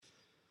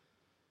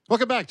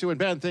Welcome back to When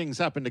Bad Things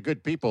Happen to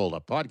Good People, a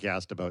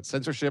podcast about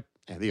censorship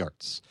and the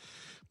arts.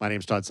 My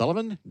name's Todd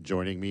Sullivan.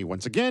 Joining me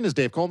once again is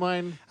Dave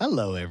Colmine.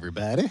 Hello,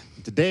 everybody.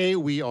 Today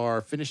we are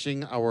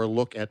finishing our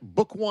look at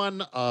book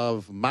one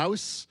of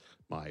Mouse,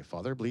 My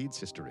Father Bleeds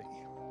History.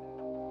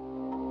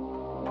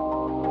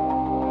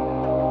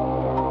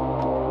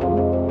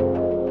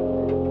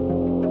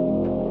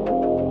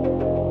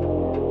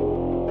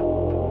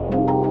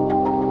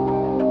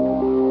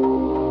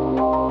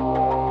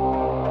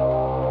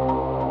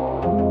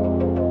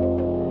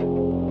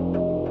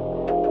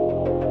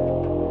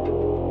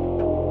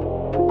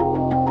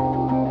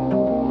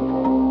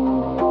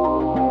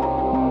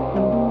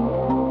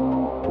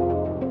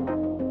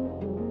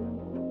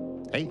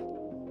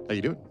 How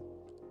you doing?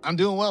 I'm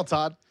doing well,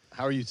 Todd.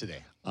 How are you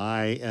today?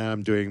 I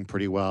am doing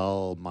pretty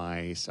well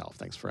myself.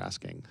 Thanks for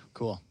asking.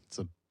 Cool. It's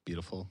a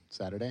beautiful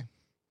Saturday.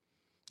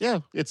 Yeah,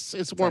 it's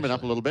warming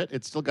up a little bit.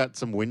 It's still got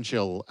some wind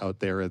chill out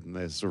there in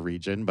this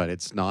region, but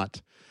it's not.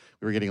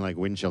 We were getting like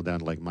wind chill down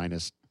to like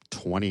minus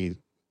 20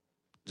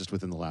 just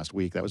within the last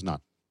week. That was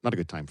not a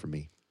good time for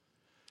me.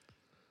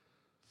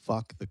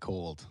 Fuck the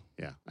cold.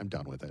 Yeah, I'm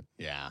done with it.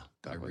 Yeah,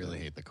 I really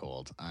hate the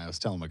cold. I was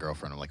telling my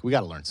girlfriend, I'm like, we got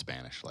to learn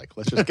Spanish. Like,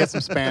 let's just get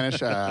some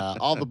Spanish.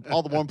 All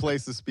the warm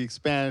places speak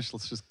Spanish.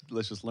 Let's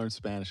just learn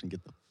Spanish and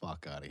get the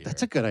fuck out of here.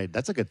 That's a good idea.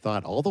 That's a good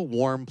thought. All the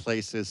warm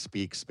places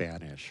speak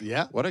Spanish.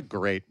 Yeah. What a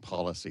great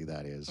policy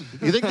that is.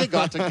 You think they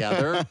got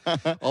together?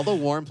 All the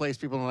warm place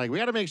people are like, we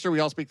got to make sure we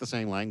all speak the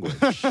same language.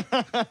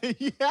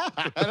 Yeah,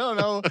 I don't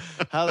know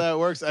how that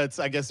works.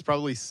 I guess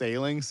probably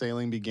sailing.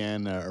 Sailing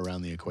began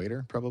around the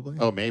equator, probably.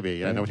 Oh, maybe.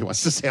 Yeah, nobody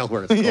wants to sail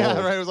where it's cold. Yeah,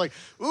 right. It was like,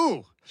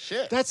 ooh,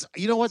 shit. That's,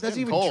 you know what? That's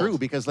even cold. true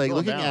because like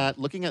Cooling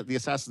looking at the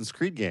Assassin's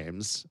Creed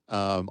games,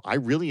 I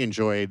really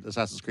enjoyed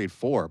Assassin's Creed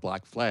 4,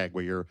 Black Flag,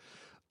 where you're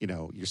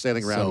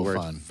sailing around So where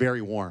fun. it's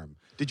very warm.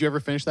 Did you ever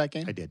finish that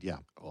game? I did, yeah.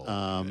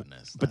 Oh,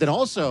 goodness. But then That's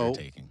also,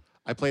 undertaking.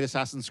 I played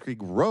Assassin's Creed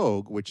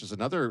Rogue, which is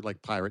another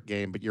like pirate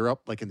game, but you're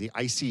up like in the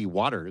icy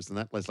waters, and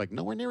that was like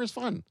nowhere near as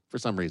fun for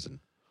some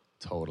reason.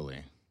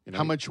 Totally. You know?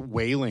 How much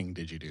whaling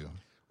did you do?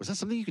 Was that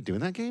something you could do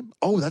in that game?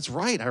 Oh, that's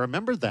right. I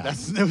remember that.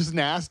 That was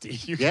nasty.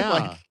 You Yeah.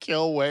 could like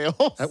kill whales.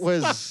 That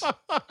was.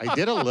 I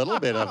did a little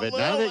bit of it.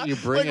 Now that you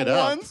bring like it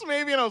up, once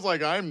maybe, and I was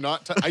like, I'm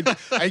not.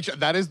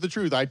 That is the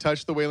truth. I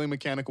touched the whaling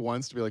mechanic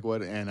once to be like,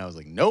 what? And I was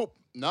like, nope,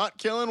 not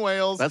killing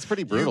whales. That's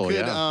pretty brutal. You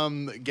could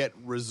yeah. Get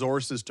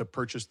resources to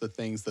purchase the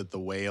things that the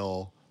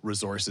whale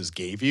resources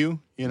gave you.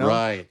 You know,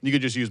 Right. You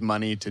could just use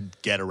money to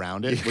get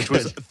around it, which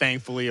was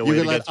thankfully a You way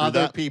could to let get through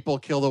other that. people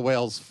kill the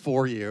whales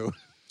for you.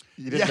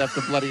 You didn't have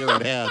to bloody your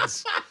own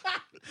hands.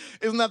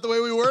 Isn't that the way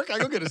we work? I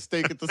go get a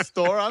steak at the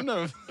store. I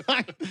don't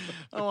want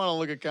to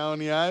look a cow in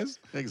the eyes.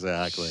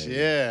 Exactly.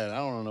 Shit, I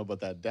don't know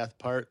about that death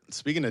part.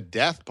 Speaking of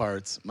death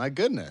parts, my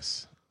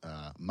goodness,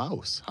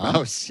 Mouse. Huh?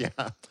 Mouse,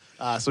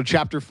 yeah. So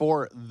chapter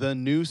 4, The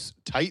Noose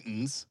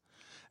Titans.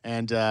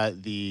 And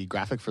the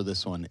graphic for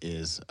this one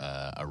is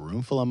a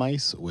room full of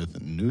mice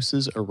with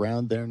nooses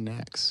around their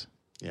necks.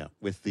 Yeah,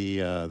 with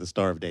the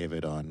Star of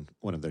David on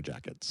one of their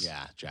jackets.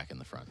 Yeah, Jack in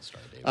the front,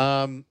 Star of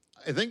David.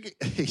 I think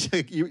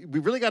we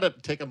really got to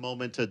take a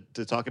moment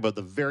to talk about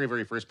the very,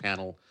 very first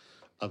panel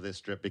of this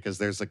strip because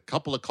there's a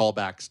couple of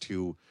callbacks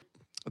to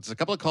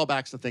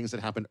things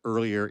that happened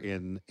earlier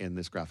in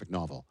this graphic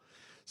novel.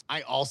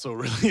 I also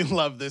really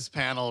love this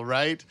panel,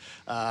 right?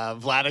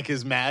 Vladik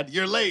is mad.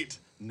 You're late.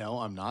 No,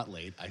 I'm not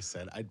late. I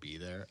said I'd be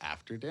there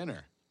after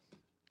dinner.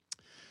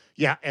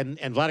 Yeah, and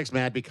Vladik's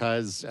mad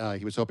because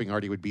he was hoping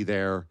Artie would be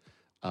there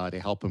to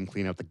help him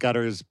clean out the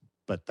gutters,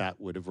 but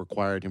that would have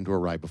required him to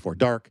arrive before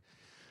dark.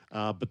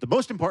 But the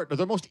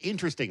most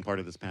interesting part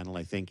of this panel,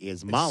 I think,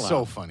 is Mala. It's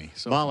so funny.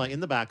 Mala in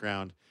the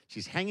background.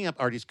 She's hanging up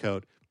Artie's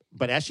coat,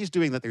 but as she's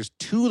doing that, there's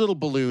two little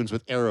balloons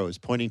with arrows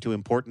pointing to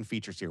important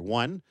features here.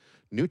 One,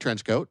 new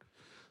trench coat.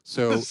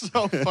 So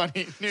so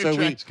funny. New so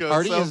trench coat.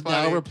 Artie so has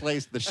funny. now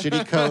replaced the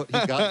shitty coat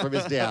he got from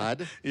his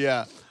dad.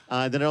 Yeah.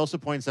 Then it also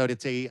points out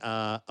it's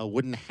a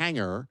wooden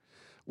hanger,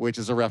 which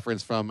is a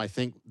reference from, I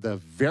think, the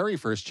very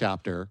first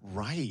chapter.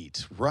 Right.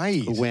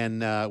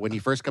 When he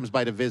first comes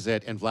by to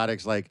visit, and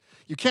Vladik's like,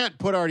 you can't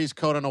put Artie's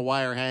coat on a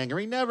wire hanger.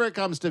 He never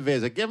comes to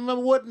visit. Give him a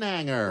wooden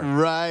hanger.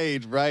 Right.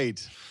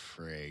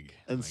 Frig.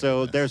 And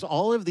so there's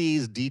all of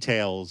these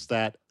details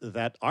that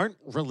aren't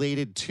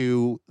related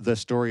to the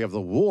story of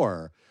the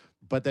war,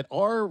 but that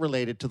are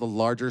related to the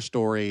larger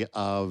story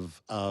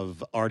of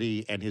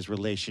Artie and his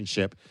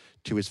relationship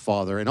to his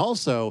father, and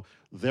also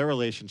their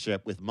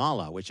relationship with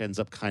Mala, which ends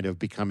up kind of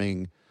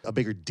becoming a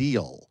bigger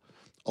deal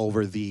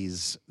over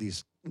these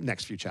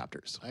next few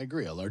chapters. I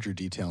agree. A larger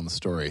detail in the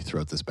story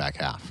throughout this back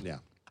half. Yeah.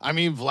 I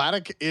mean,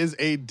 Vladik is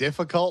a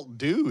difficult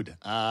dude.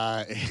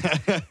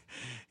 That's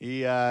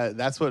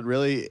what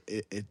really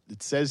it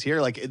says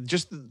here. Like,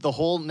 just the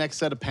whole next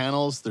set of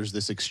panels, there's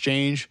this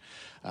exchange.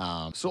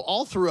 So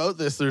all throughout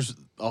this, there's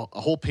a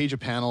whole page of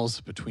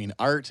panels between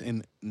Art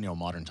and,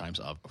 modern times,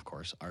 of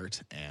course,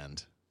 Art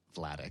and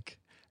Vladik.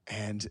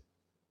 And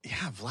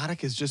Yeah,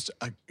 Vladik is just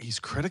he's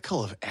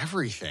critical of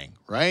everything,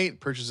 right?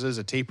 Purchases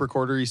a tape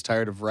recorder. He's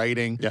tired of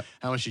writing. Yep.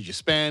 How much did you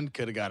spend?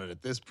 Could have got it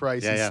at this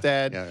price Yeah, yeah.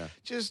 instead. Yeah, yeah.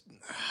 Just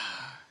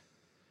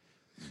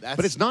that's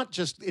But it's not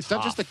just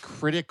tough. the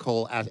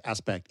critical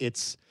aspect.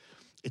 It's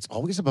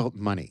always about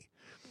money.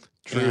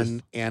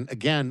 Truth. And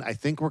again, I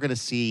think we're going to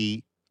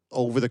see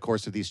over the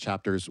course of these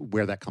chapters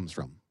where that comes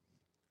from.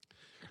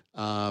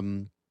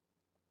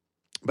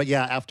 But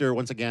yeah, after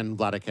once again,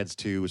 Vladik heads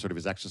to sort of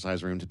his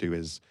exercise room to do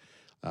his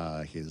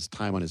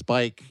time on his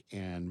bike,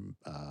 and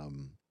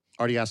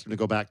Artie asked him to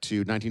go back to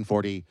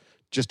 1940,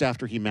 just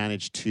after he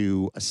managed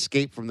to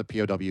escape from the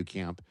POW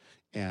camp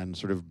and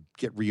sort of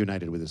get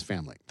reunited with his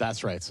family.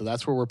 That's right. So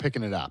that's where we're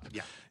picking it up.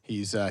 Yeah.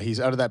 He's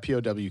out of that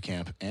POW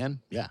camp and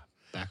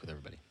back with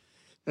everybody.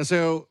 And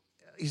so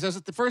he says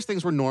that the first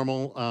things were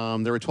normal.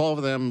 There were 12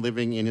 of them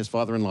living in his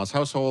father-in-law's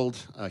household.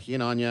 He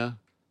and Anya,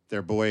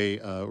 their boy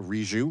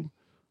Rishu,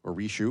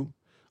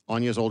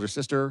 Anya's older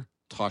sister,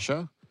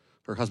 Tasha,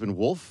 her husband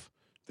Wolf,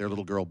 their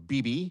little girl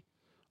Bibi,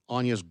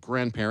 Anya's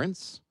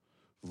grandparents,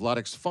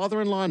 Vladik's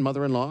father-in-law and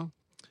mother-in-law,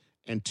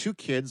 and 2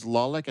 kids,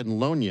 Lalek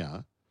and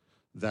Lonya,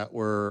 that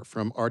were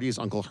from Artie's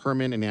Uncle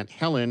Herman and Aunt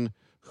Helen,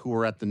 who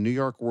were at the New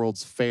York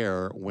World's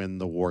Fair when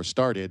the war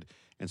started.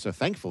 And so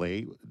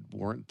thankfully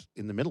weren't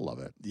in the middle of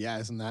it. Yeah,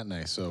 isn't that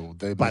nice? So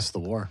they missed the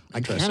war.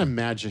 I can't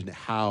imagine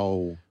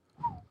how,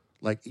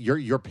 like,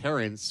 your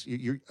parents,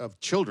 your of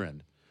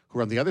children who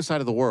are on the other side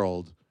of the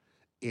world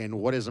in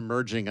what is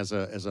emerging as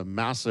a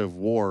massive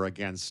war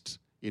against,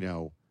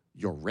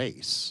 your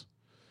race.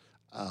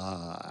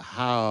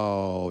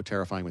 How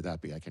terrifying would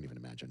that be? I can't even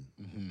imagine.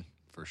 Mm-hmm,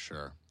 for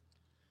sure.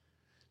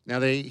 Now,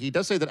 he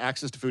does say that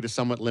access to food is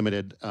somewhat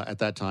limited at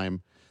that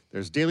time.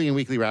 There's daily and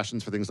weekly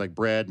rations for things like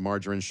bread,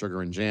 margarine,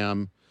 sugar, and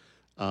jam.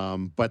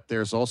 But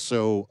there's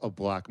also a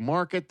black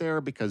market there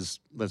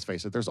because, let's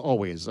face it, there's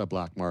always a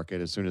black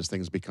market as soon as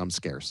things become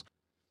scarce.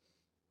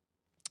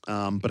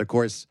 But, of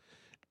course,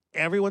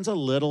 everyone's a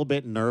little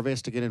bit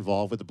nervous to get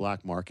involved with the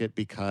black market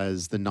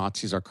because the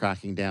Nazis are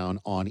cracking down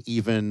on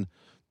even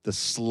the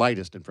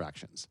slightest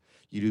infractions.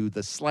 You do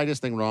the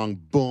slightest thing wrong,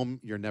 boom,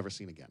 you're never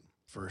seen again.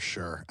 For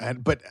sure.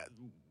 But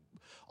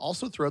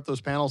also throughout those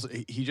panels,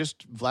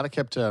 Vladik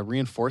kept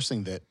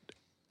reinforcing that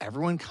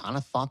everyone kind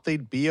of thought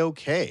they'd be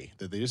okay,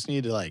 that they just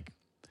needed to, like,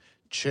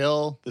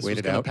 chill. This was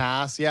going to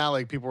pass. Yeah,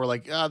 like, people were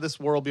like, this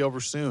war will be over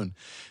soon.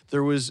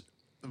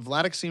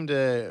 Vladik seemed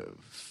to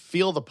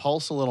feel the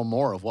pulse a little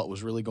more of what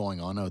was really going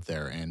on out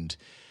there.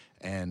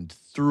 And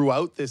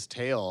throughout this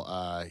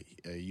tale,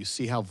 you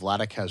see how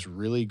Vladik has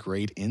really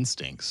great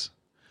instincts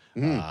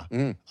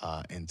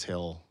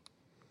until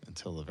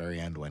the very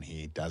end when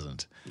he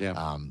doesn't.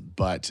 Yeah.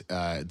 But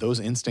those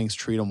instincts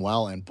treat him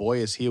well, and boy,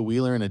 is he a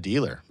wheeler and a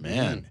dealer,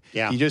 man.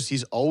 Yeah.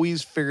 He's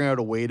always figuring out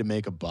a way to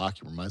make a buck.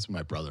 He reminds me of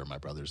my brother. My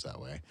brother's that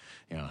way.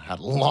 Had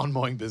a lawn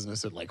mowing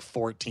business at like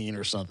 14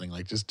 or something.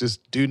 Like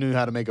just dude knew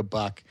how to make a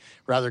buck.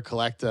 Rather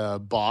collect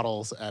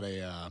bottles at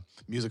a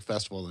music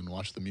festival than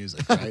watch the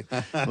music, right?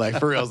 Like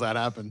for reals, that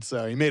happened.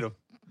 So he made a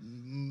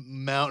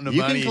mountain of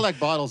money. You can collect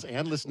bottles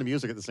and listen to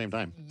music at the same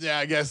time. Yeah,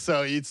 I guess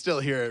so. You'd still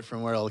hear it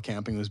from where all the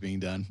camping was being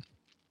done.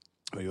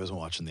 But he wasn't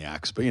watching the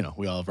acts. But,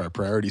 we all have our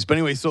priorities. But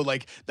anyway, so,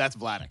 like, that's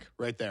Vladik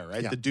right there,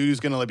 right? Yeah. The dude who's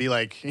going to be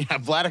like,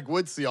 Vladik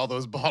would see all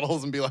those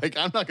bottles and be like,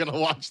 I'm not going to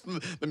watch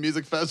the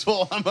music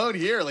festival. I'm out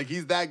here. Like,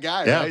 he's that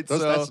guy, right?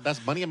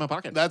 That's money in my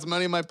pocket. That's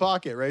money in my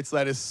pocket, right? So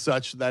that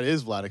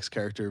is Vladik's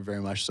character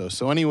very much so.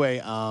 So anyway,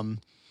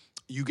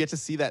 you get to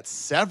see that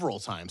several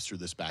times through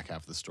this back half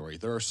of the story.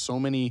 There are so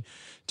many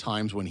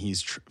times when he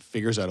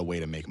figures out a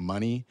way to make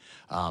money.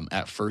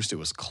 At first, it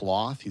was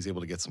cloth. He's able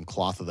to get some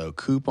cloth without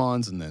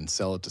coupons and then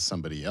sell it to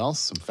somebody else,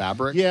 some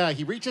fabric. Yeah,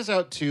 he reaches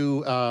out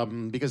to,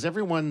 because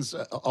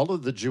all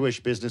of the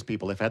Jewish business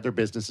people have had their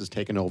businesses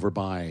taken over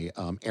by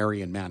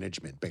Aryan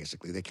management,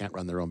 basically. They can't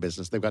run their own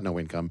business. They've got no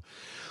income.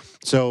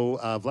 So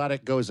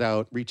Vladik goes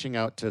out, reaching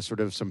out to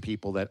sort of some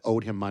people that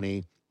owed him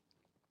money.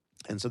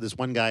 And so this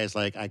one guy is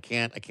like, I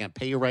can't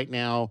pay you right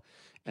now.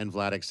 And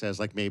Vladik says,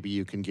 like, maybe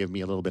you can give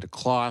me a little bit of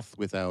cloth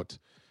without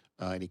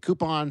any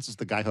coupons.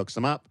 The guy hooks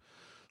him up.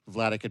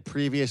 Vladik had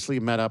previously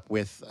met up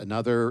with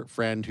another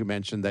friend who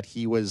mentioned that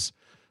he was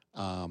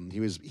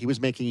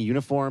making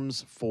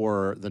uniforms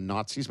for the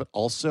Nazis, but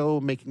also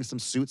making some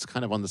suits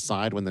kind of on the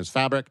side when there's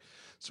fabric.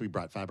 So he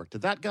brought fabric to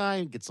that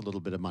guy, gets a little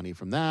bit of money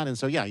from that. And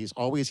so, yeah,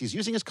 he's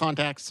using his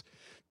contacts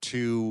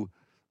to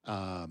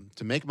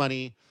make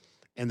money.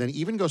 And then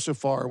even goes so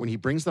far when he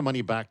brings the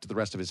money back to the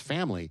rest of his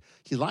family,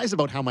 he lies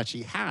about how much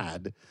he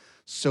had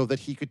so that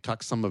he could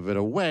tuck some of it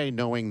away,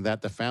 knowing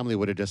that the family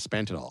would have just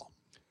spent it all.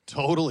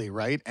 Totally,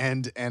 right?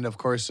 And of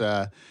course,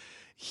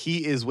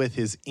 he is with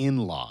his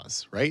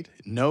in-laws, right?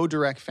 No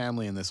direct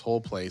family in this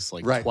whole place,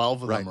 like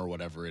 12 of them or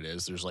whatever it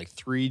is. There's like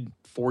 3-4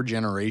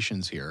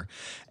 generations here.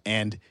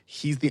 And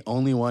he's the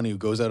only one who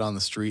goes out on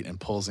the street and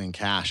pulls in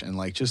cash. And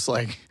like, just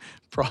like,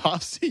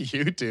 props to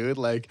you, dude.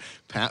 Like,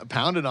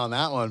 pounded on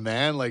that one,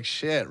 man. Like,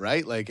 shit,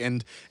 right? Like,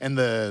 and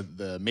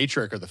the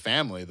matriarch of the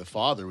family, the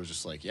father, was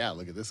just like, yeah,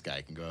 look at this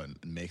guy. Can go out and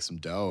make some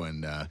dough,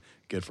 and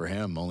good for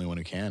him. Only one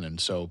who can. And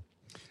so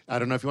I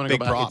don't know if you want to Big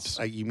go back. props.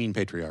 You mean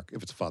patriarch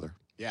if it's a father.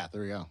 Yeah,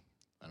 there we go.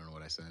 I don't know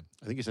what I said.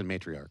 I think you said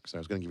matriarch, so I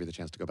was going to give you the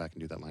chance to go back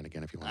and do that line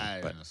again if you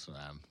want. But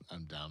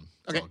I'm dumb.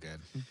 It's Okay. all good.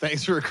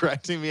 Thanks for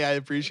correcting me. I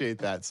appreciate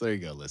that. So there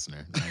you go,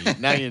 listener.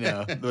 Now you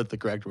know what the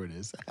correct word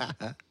is.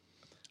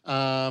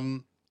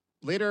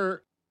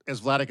 Later, as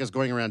Vladek is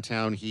going around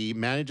town, he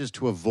manages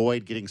to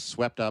avoid getting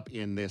swept up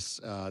in this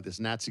this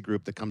Nazi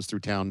group that comes through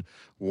town,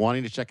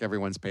 wanting to check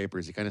everyone's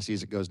papers. He kind of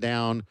sees it goes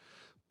down,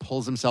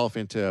 pulls himself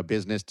into a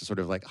business to sort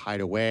of like hide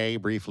away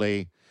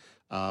briefly,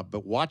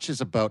 but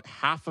watches about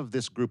half of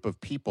this group of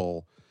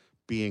people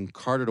being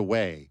carted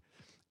away,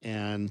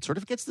 and sort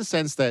of gets the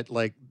sense that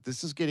like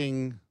this is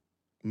getting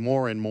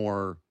more and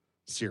more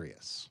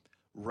serious.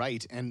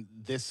 Right. And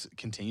this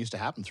continues to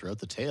happen throughout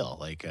the tale.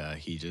 Like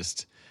he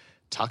just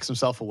tucks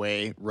himself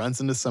away,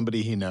 runs into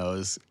somebody he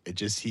knows. It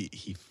just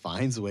he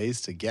finds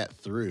ways to get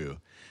through.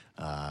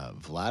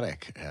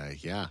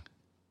 Vladek, yeah.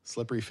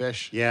 Slippery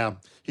fish. Yeah.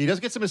 He does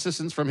get some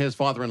assistance from his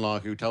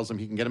father-in-law who tells him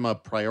he can get him a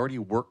priority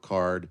work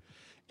card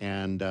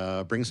and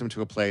brings him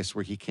to a place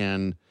where he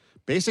can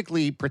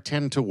basically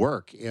pretend to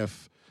work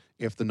if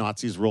the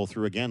Nazis roll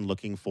through again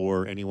looking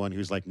for anyone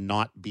who's like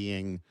not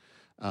being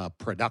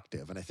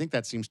productive. And I think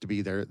that seems to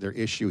be their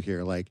issue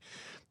here. Like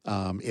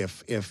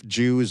if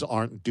Jews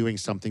aren't doing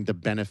something to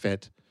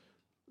benefit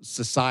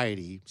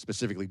society,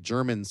 specifically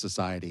German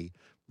society,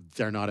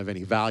 they're not of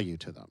any value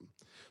to them.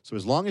 So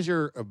as long as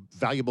you're a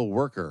valuable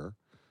worker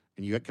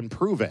and you can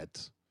prove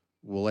it,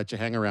 we'll let you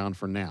hang around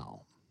for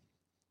now.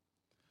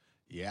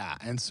 Yeah.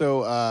 And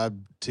so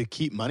to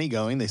keep money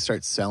going, they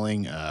start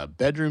selling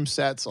bedroom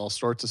sets, all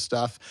sorts of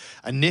stuff.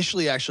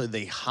 Initially, actually,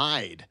 they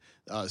hide.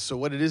 So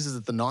what it is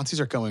that the Nazis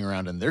are going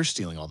around and they're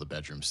stealing all the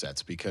bedroom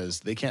sets because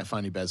they can't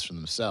find any beds for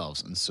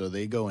themselves. And so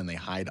they go and they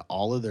hide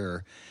all of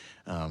their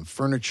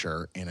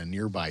furniture in a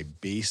nearby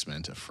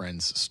basement, a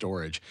friend's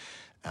storage,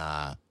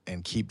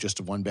 and keep just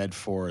one bed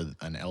for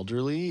an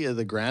elderly,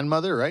 the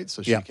grandmother, right?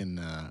 So she can,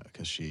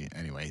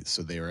 anyway,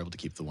 so they were able to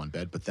keep the one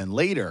bed. But then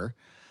later,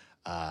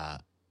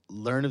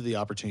 learn of the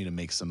opportunity to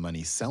make some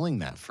money selling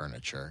that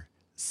furniture,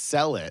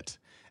 sell it,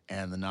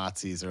 and the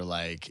Nazis are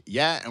like,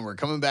 yeah, and we're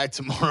coming back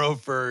tomorrow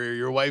for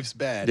your wife's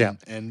bed. Yeah.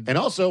 And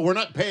also, we're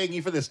not paying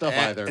you for this stuff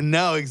either.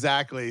 No,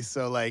 exactly.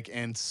 So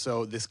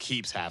so this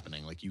keeps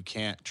happening. Like you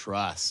can't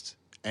trust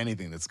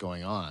anything that's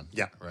going on.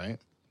 Yeah. Right?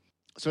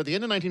 So at the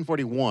end of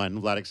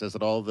 1941, Vladek says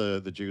that all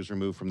the Jews were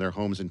moved from their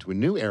homes into a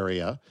new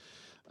area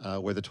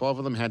where the 12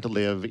 of them had to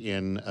live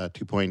in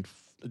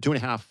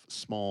 2.5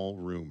 small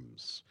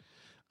rooms.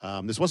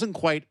 This wasn't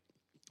quite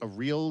a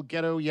real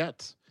ghetto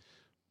yet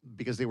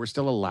because they were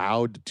still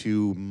allowed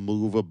to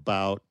move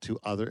about to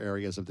other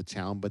areas of the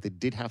town, but they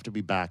did have to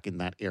be back in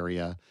that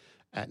area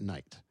at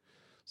night.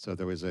 So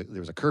there was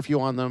a curfew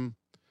on them,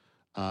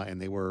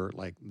 and they were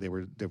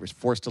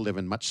forced to live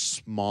in much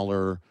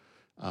smaller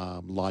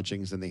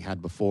lodgings than they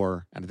had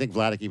before. And I think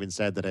Vladek even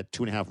said that at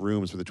 2.5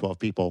 rooms for the 12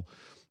 people,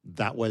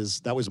 that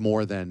was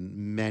more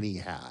than many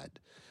had,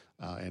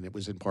 and it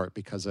was in part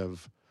because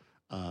of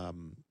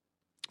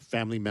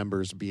family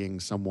members being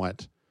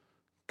somewhat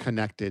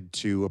connected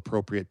to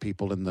appropriate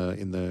people in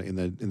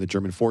the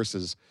German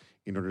forces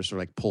in order to sort of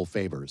like pull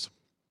favors.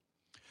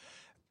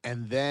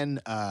 And then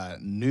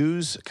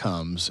news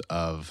comes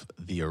of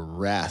the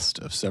arrest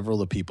of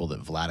several of the people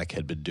that Vladek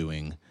had been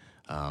doing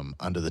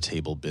under the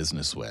table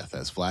business with,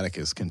 as Vladek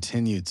has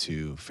continued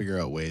to figure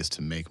out ways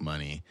to make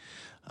money.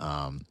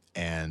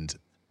 And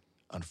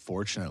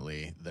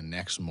unfortunately, the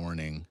next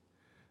morning,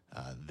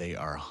 they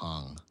are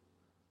hung.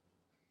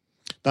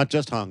 Not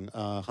just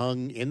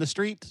hung in the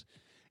street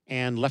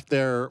and left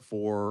there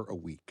for a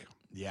week.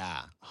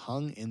 Yeah,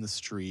 hung in the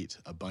street,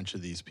 a bunch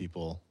of these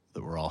people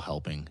that were all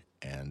helping,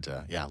 and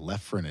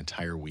left for an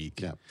entire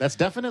week. Yeah, that's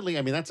definitely,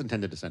 I mean, that's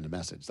intended to send a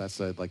message. That's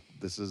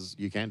this is,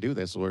 you can't do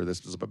this, or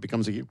this is what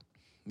becomes of you.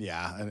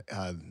 Yeah,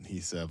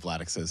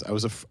 Vladek says, I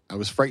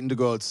was frightened to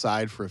go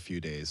outside for a few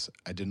days.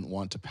 I didn't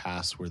want to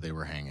pass where they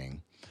were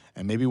hanging.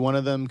 And maybe one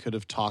of them could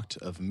have talked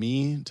of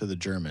me to the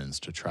Germans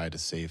to try to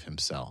save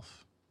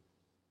himself.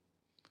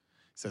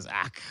 He says,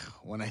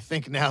 when I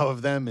think now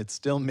of them, it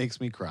still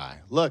makes me cry.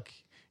 Look,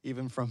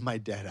 even from my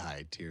dead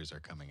eye, tears are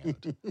coming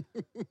out.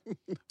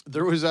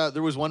 There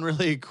was one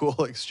really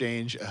cool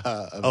exchange.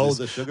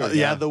 The sugar.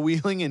 Yeah, the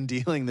wheeling and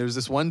dealing. There's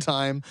this one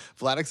time,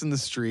 Vladek's in the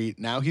street.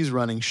 Now he's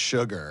running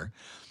sugar.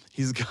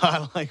 He's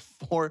got like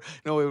what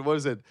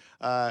was it?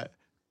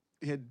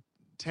 He had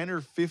 10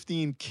 or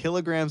 15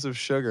 kilograms of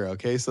sugar,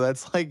 okay? So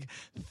that's like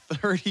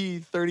 30,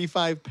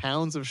 35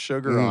 pounds of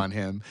sugar on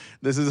him.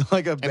 This is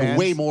like and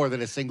way more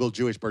than a single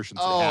Jewish person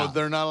should have.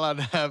 They're not allowed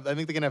to have, I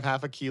think they can have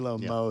half a kilo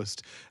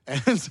most.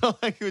 And so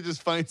like it was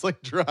just funny, it's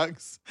like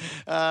drugs.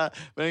 But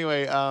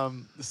anyway,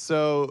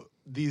 so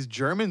these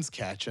Germans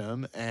catch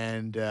him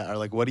and are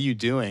like, what are you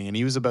doing? And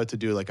he was about to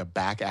do like a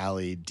back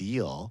alley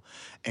deal.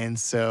 And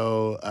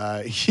so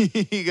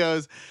he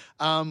goes,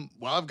 well,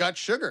 I've got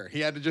sugar.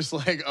 He had to just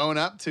like own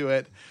up to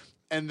it.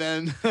 And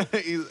then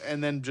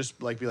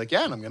just like be like,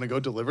 yeah, and I'm going to go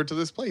deliver to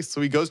this place.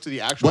 So he goes to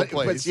the actual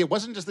place. But see, it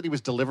wasn't just that he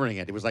was delivering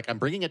it. It was like, I'm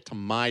bringing it to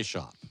my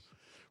shop,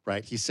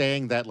 right? He's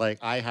saying that, like,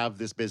 I have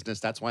this business.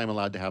 That's why I'm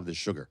allowed to have this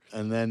sugar.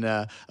 And then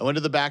I went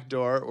to the back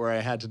door where I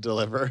had to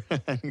deliver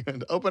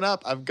and open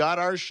up. I've got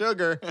our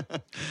sugar.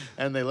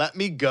 And they let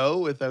me go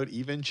without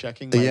even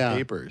checking my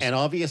papers. And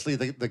obviously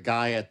the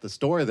guy at the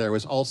store there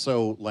was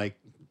also like,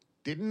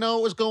 didn't know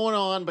what was going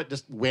on, but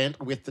just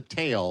went with the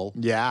tail.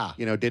 Yeah.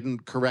 You know,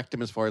 didn't correct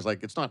him as far as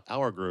like, it's not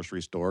our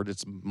grocery store.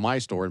 It's my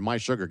store and my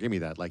sugar. Give me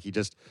that. Like he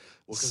just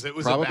Because it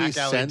was probably a back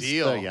alley sensed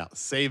deal.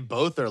 Save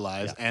both their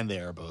lives, Yeah. and they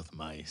are both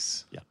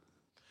mice. Yeah.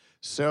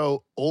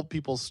 So old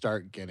people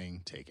start getting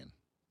taken,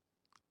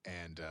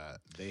 and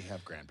they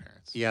have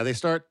grandparents. Yeah, they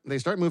start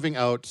moving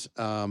out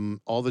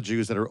all the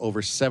Jews that are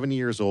over 70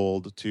 years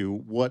old to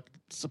what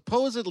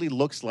supposedly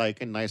looks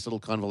like a nice little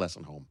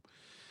convalescent home.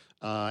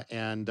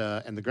 And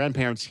the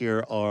grandparents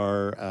here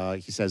are,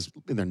 he says,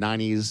 in their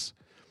 90s.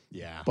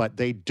 Yeah. But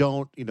they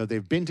don't,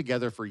 they've been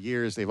together for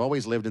years. They've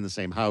always lived in the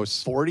same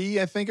house. 40,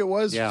 I think it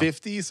was. Yeah.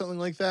 50, something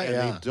like that. And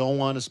they don't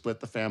want to split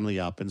the family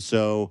up. And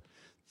so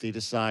they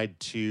decide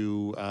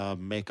to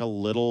make a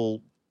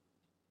little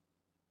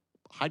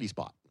hidey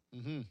spot.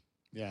 Mm-hmm.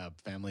 Yeah,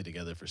 family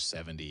together for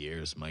 70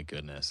 years. My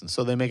goodness. And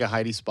so they make a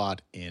hidey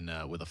spot in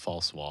with a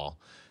false wall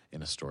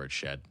in a storage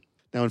shed.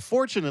 Now,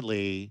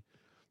 unfortunately,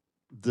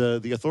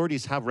 the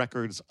authorities have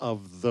records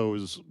of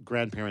those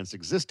grandparents'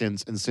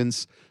 existence, and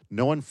since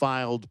no one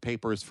filed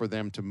papers for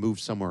them to move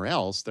somewhere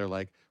else, they're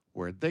like,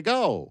 where'd they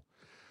go?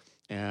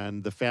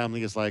 And the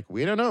family is like,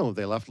 we don't know.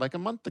 They left like a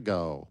month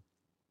ago.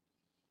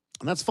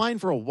 And that's fine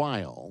for a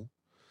while.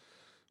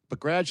 But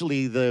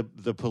gradually the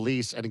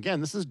police, and again,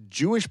 this is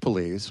Jewish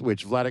police,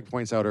 which Vladek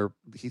points out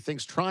he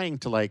thinks trying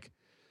to like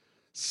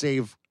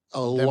save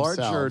a larger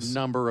Themselves.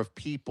 number of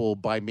people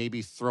by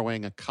maybe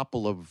throwing a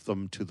couple of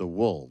them to the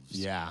wolves.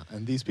 Yeah,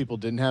 and these people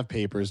didn't have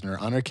papers and are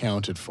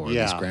unaccounted for,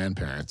 these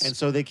grandparents. And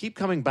so they keep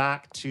coming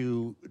back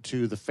to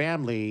the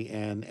family,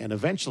 and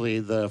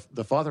eventually the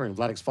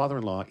Vladek's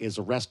father-in-law is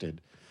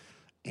arrested.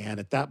 And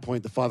at that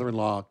point, the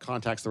father-in-law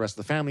contacts the rest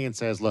of the family and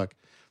says, look,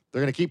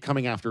 they're going to keep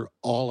coming after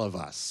all of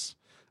us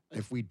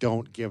if we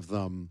don't give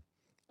them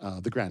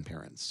the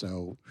grandparents.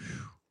 So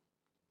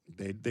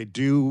they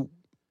do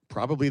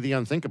probably the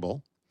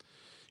unthinkable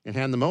and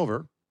hand them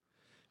over.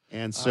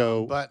 And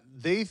so... but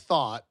they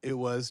thought it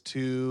was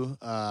to...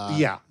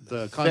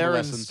 the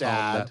convalescence home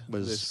that Therenstad,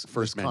 was this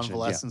first mentioned.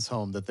 convalescence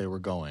home that they were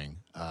going.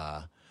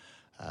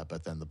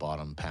 But then the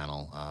bottom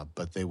panel.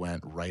 But they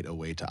went right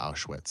away to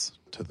Auschwitz,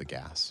 to the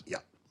gas. Yeah.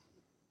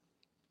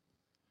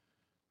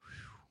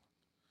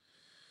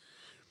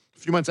 A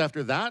few months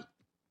after that,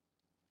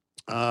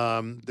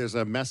 there's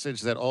a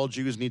message that all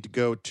Jews need to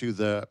go to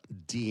the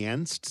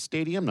Dienst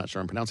Stadium, not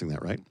sure I'm pronouncing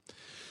that right,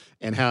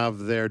 and have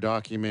their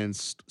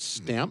documents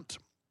stamped.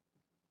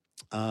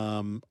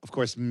 Of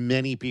course,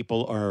 many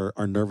people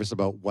are nervous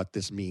about what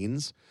this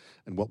means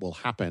and what will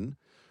happen,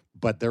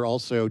 but they're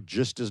also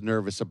just as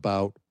nervous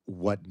about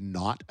what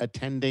not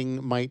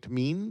attending might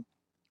mean.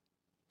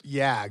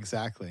 Yeah,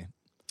 exactly.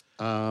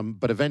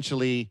 But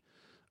eventually,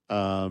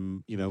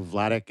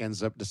 Vladek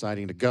ends up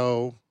deciding to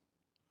go.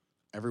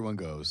 Everyone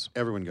goes.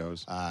 Everyone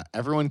goes.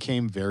 Everyone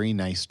came very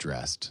nice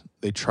dressed.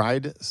 They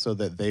tried so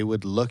that they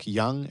would look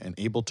young and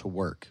able to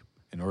work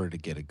in order to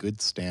get a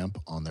good stamp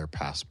on their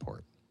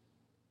passport.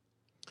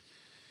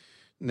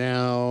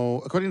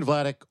 Now, according to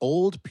Vladek,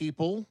 old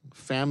people,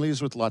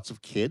 families with lots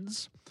of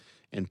kids,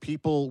 and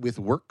people with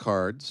work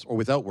cards or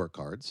without work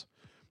cards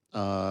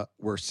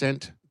were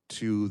sent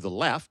to the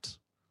left,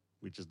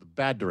 which is the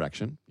bad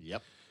direction.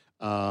 Yep.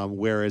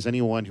 Whereas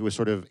anyone who was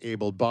sort of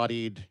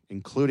able-bodied,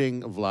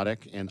 including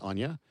Vladek and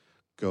Anya,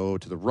 go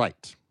to the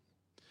right.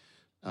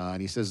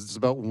 And he says it's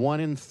about 1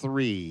 in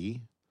 3,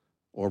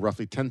 or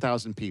roughly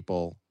 10,000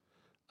 people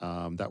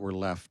that were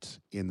left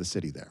in the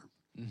city there.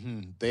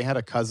 Mm-hmm. They had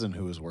a cousin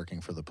who was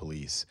working for the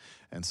police.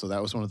 And so that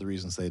was one of the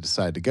reasons they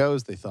decided to go,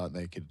 is they thought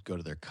they could go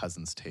to their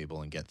cousin's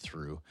table and get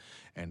through.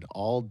 And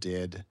all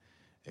did,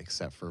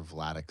 except for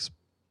Vladek's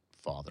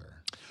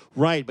father.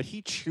 Right, but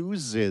he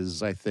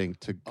chooses, I think,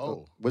 to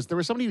go. Was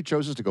somebody who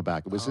chooses to go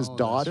back? It was his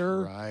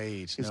daughter. That's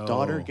right. His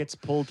daughter gets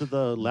pulled to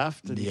the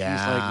left, and he's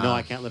like, no,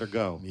 I can't let her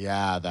go.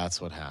 Yeah,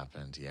 that's what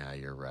happened. Yeah,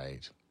 you're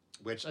right.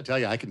 Which, I tell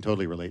you, I can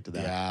totally relate to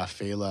that. Yeah,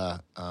 Fela.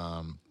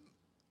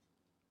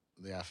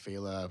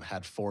 Fela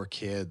had 4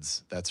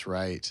 kids. That's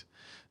right.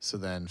 So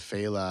then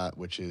Fela,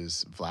 which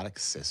is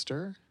Vladek's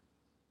sister?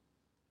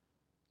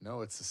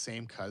 No, it's the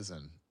same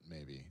cousin,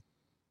 maybe.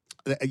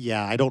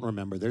 Yeah, I don't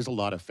remember. There's a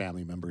lot of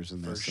family members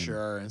in For this.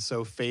 sure. And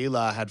so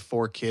Fela had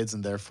 4 kids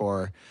and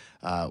therefore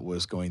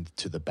was going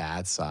to the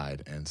bad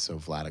side. And so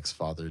Vladek's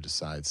father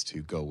decides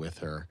to go with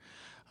her.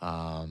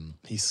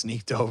 He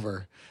sneaked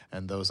over,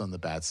 and those on the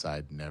bad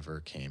side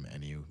never came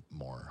any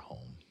more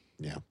home.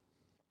 Yeah.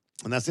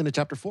 And that's the end of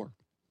chapter 4.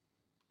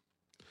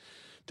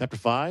 Chapter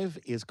 5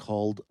 is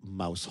called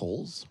Mouse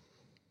Holes.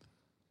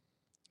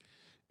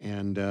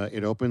 And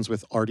it opens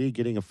with Artie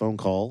getting a phone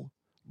call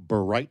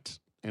bright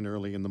and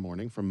early in the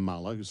morning from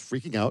Mala, who's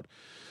freaking out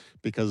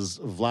because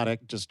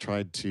Vladek just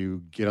tried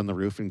to get on the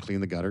roof and clean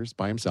the gutters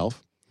by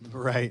himself.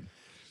 Right.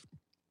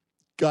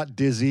 got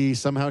dizzy.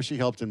 Somehow she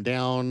helped him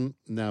down.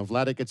 Now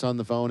Vladik gets on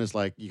the phone, is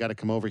like, you got to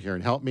come over here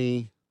and help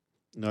me.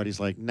 And Artie's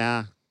like,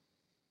 nah,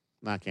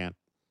 I can't.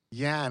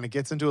 Yeah, and it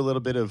gets into a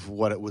little bit of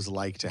what it was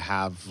like to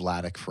have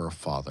Vladik for a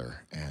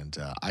father. And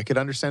I could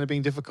understand it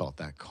being difficult,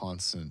 that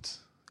constant,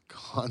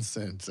 I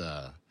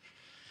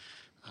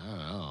don't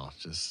know,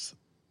 just,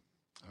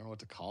 I don't know what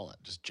to call it.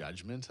 Just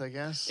judgment, I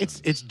guess.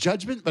 It's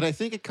judgment, but I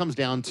think it comes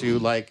down to,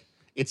 like,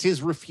 it's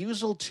his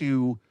refusal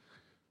to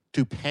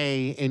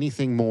pay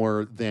anything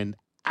more than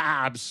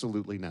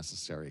absolutely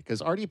necessary.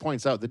 Because Artie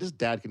points out that his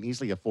dad can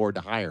easily afford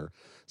to hire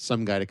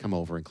some guy to come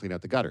over and clean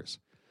out the gutters.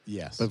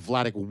 Yes. But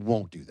Vladik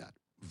won't do that.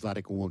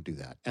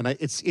 And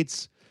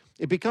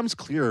it becomes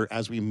clearer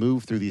as we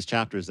move through these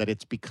chapters that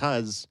it's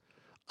because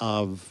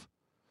of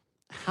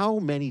how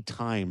many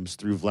times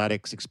through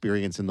Vladik's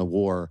experience in the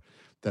war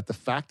that the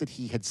fact that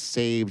he had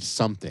saved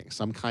something,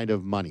 some kind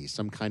of money,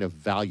 some kind of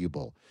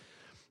valuable,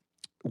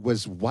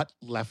 was what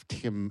left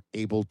him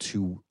able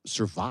to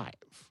survive.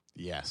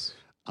 Yes.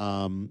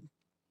 And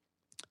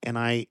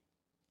I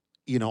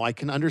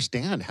can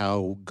understand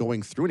how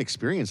going through an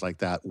experience like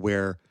that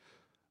where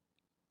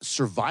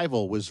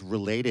survival was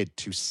related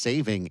to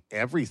saving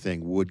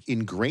everything would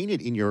ingrain it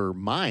in your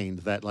mind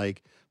that,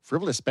 like,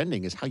 frivolous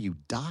spending is how you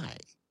die.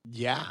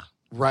 Yeah.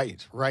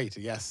 Right.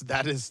 Yes,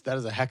 that is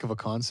a heck of a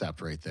concept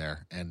right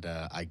there. And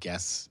I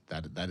guess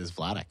that is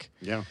Vladik.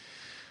 Yeah.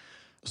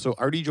 So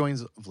Artie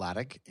joins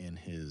Vladik in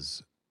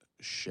his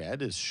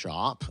shed, his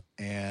shop,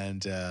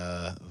 and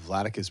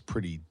Vladik is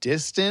pretty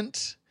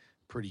distant,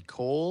 pretty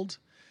cold.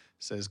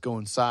 Says, go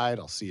inside,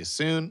 I'll see you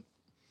soon.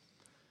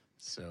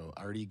 So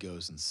Artie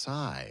goes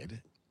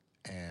inside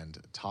and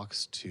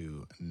talks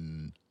to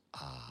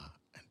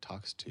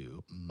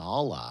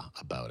Mala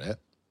about it,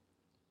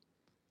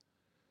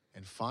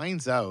 and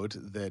finds out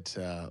that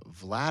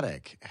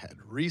Vladik had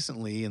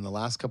recently, in the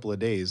last couple of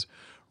days,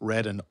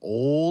 read an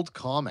old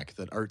comic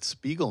that Art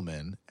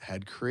Spiegelman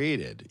had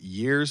created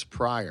years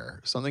prior,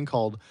 something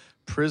called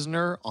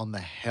Prisoner on the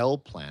Hell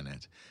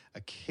Planet,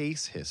 a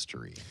case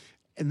history.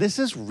 And this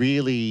is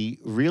really,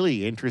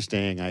 really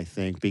interesting, I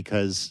think,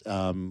 because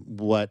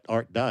what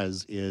Art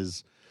does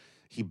is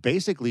he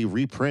basically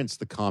reprints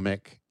the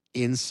comic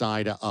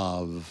inside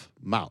of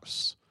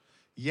Mouse.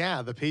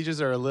 Yeah, the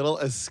pages are a little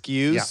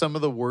askew. Yeah. Some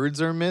of the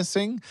words are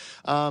missing.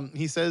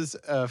 He says,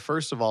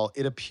 first of all,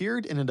 it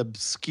appeared in an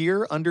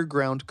obscure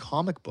underground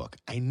comic book.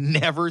 I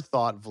never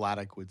thought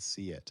Vladik would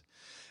see it.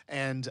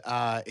 And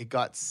it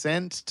got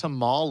sent to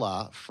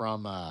Mala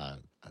from a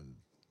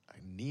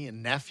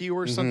nephew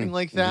or something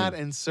like that.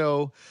 And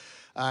so,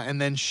 and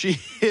then she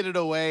hid it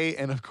away.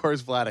 And of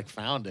course, Vladik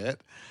found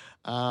it.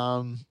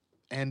 And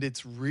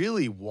it's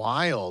really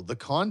wild. The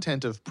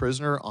content of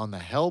Prisoner on the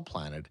Hell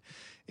Planet,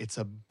 it's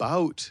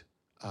about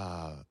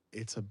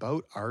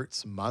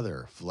Art's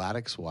mother,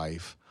 Vladik's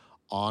wife,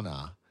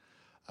 Anna,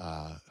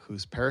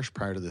 who's perished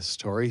prior to this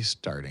story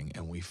starting.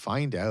 And we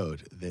find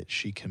out that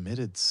she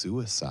committed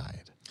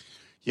suicide.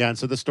 Yeah, and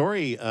so the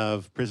story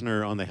of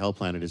Prisoner on the Hell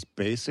Planet is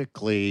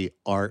basically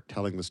Art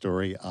telling the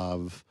story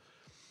of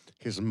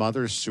his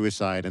mother's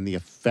suicide and the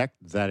effect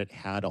that it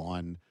had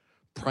on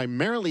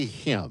primarily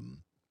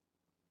him,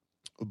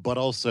 but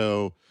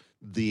also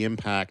the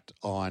impact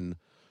on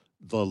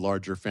the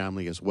larger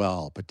family as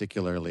well,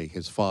 particularly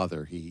his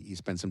father. He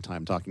spent some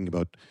time talking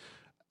about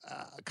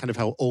kind of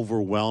how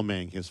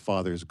overwhelming his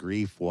father's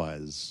grief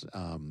was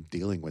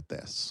dealing with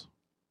this.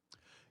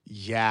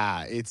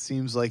 Yeah, it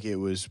seems like it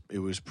was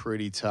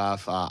pretty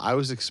tough. I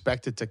was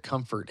expected to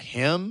comfort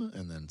him,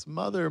 and then it's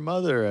mother,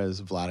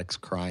 as Vladik's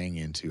crying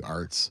into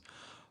Art's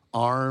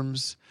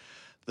arms.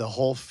 The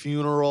whole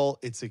funeral,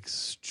 it's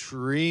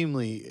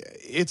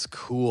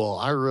cool.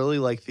 I really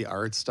like the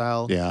art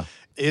style. Yeah.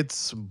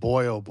 It's,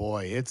 boy, oh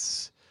boy,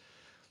 it's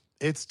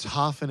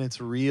tough and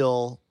it's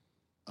real.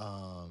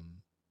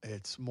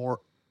 It's more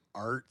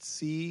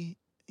artsy,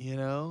 you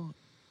know?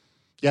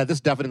 Yeah,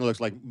 this definitely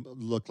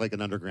looked like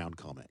an underground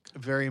comic.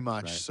 Very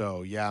much Right.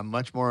 so. Yeah,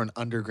 much more an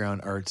underground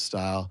art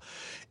style.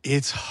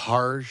 It's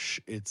harsh.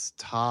 It's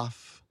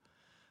tough.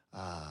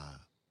 I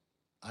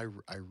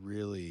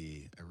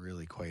really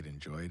quite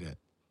enjoyed it.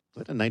 Is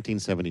that a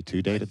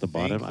 1972 date at the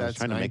bottom? I was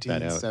trying to make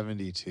that out.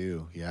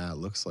 1972. Yeah, it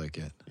looks like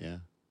it. Yeah.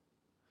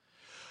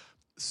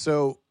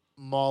 So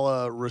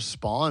Mala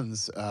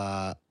responds,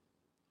 and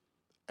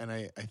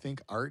I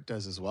think Art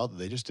does as well.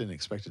 They just didn't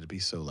expect it to be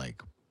so,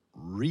 like,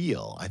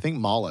 real. I think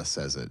Mala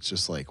says it. It's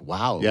just like,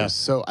 wow. Yeah.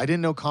 So I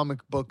didn't know comic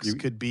books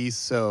could be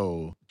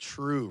so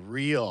true,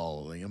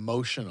 real, like,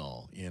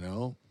 emotional, you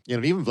know? You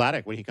know, even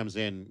Vladik, when he comes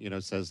in,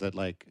 says that,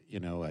 like,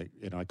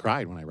 I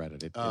cried when I read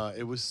it.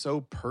 It was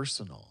so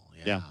personal.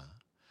 Yeah.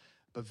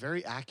 But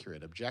very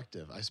accurate,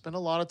 objective. I spent a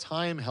lot of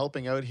time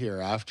helping out here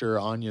after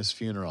Anya's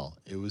funeral.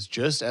 It was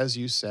just as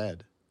you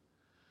said.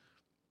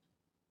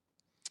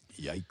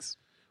 Yikes.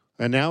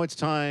 And now it's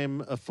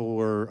time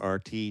for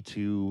RT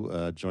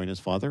to join his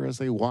father as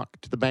they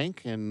walk to the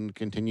bank and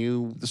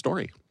continue the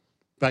story.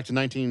 Back to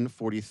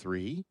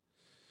 1943,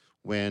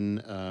 when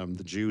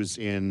the Jews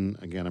in,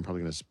 again, I'm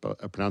probably going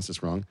to pronounce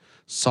this wrong,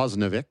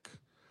 Sosnowiec,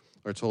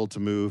 are told to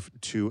move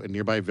to a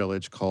nearby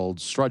village called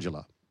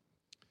Strugula.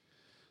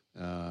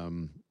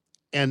 And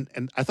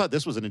I thought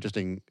this was an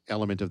interesting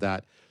element of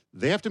that.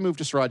 They have to move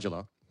to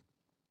Strugula,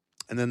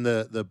 and then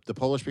the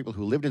Polish people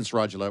who lived in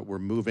Strugula were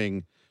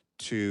moving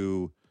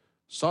to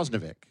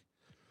Sosnowiec.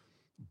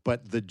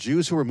 But the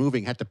Jews who were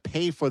moving had to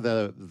pay for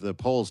the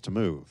Poles to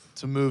move.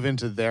 To move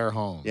into their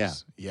homes.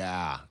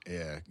 Yeah.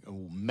 Yeah.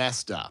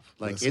 Messed up.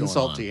 Like What's going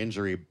insult on? to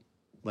injury,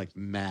 like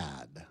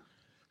mad.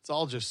 It's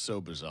all just so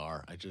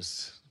bizarre.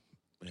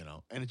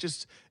 And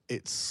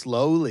it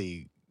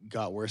slowly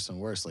got worse and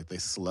worse. Like they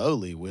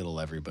slowly whittle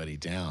everybody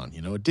down.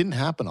 It didn't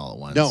happen all at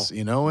once. No.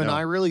 And No.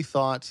 I really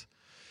thought,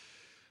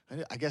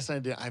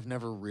 I've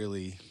never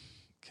really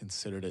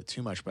considered it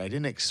too much, but I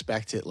didn't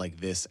expect it like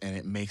this. And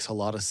it makes a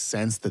lot of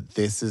sense that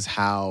this is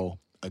how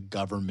a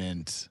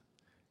government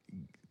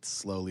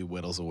slowly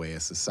whittles away a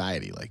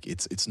society. Like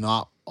it's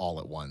not all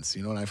at once,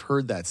 and I've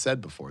heard that said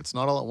before. It's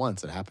not all at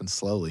once. It happens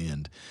slowly.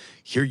 And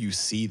here you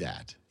see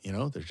that,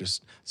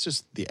 it's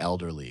just the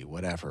elderly,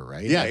 whatever,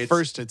 right? Yeah, At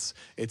first it's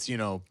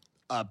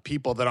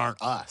people that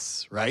aren't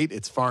us, right?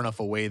 It's far enough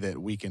away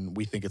that we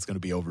think it's going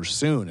to be over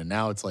soon. And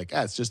now it's like,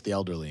 it's just the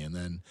elderly. And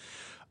then,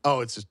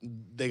 it's just,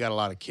 they got a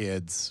lot of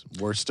kids.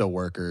 We're still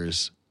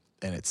workers.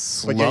 And it's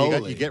slowly.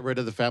 But yeah, you get rid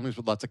of the families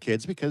with lots of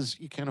kids because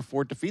you can't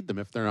afford to feed them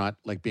if they're not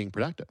like being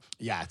productive.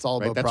 Yeah, it's all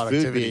Right? about That's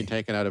productivity. food being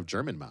taken out of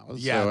German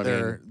mouths. Yeah, So, I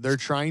mean, they're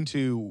trying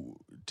to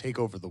take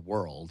over the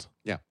world.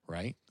 Yeah.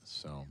 Right?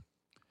 So.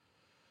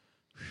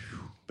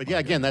 But yeah,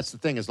 again, that's the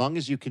thing. As long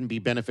as you can be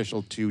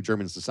beneficial to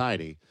German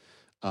society,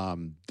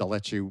 they'll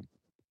let you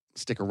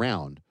stick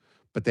around.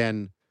 But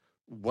then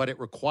what it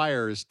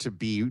requires to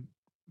be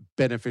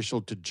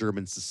beneficial to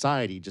German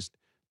society just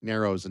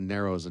narrows and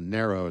narrows and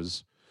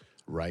narrows.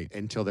 Right.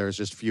 Until there's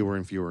just fewer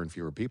and fewer and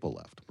fewer people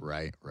left.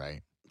 Right.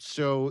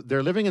 So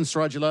they're living in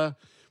Strugula.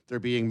 They're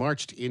being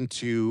marched back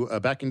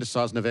into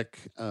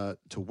Sosnowiec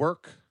to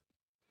work.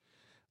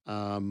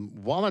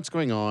 While that's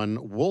going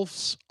on,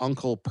 Wolf's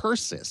uncle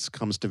Persis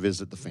comes to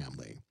visit the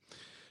family.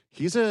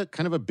 He's a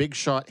kind of a big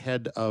shot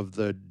head of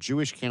the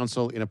Jewish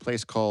council in a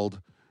place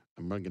called,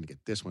 I'm going to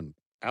get this one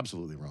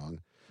absolutely wrong,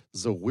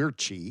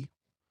 Zawiercie.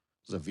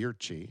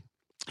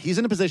 He's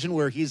in a position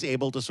where he's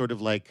able to sort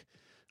of like,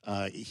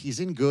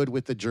 he's in good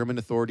with the German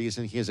authorities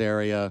in his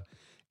area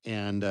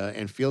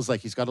and feels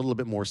like he's got a little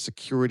bit more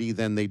security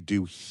than they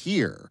do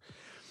here.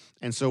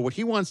 And so what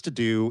he wants to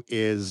do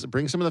is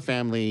bring some of the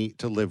family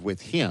to live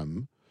with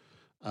him.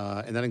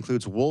 And that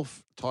includes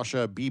Wolf,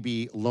 Tosha,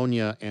 Bibi,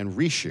 Lonya, and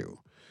Rishu.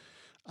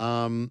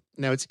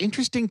 Now, it's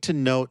interesting to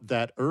note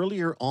that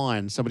earlier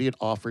on, somebody had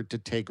offered to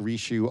take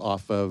Rishu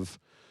off of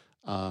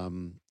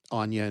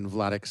Anya and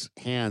Vladik's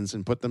hands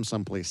and put them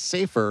someplace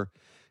safer.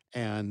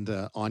 And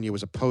Anya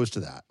was opposed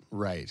to that.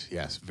 Right.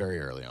 Yes. Very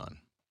early on.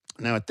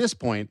 Now, at this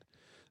point,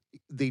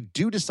 they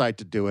do decide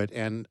to do it.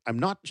 And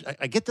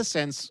I get the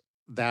sense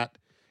that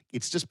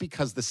it's just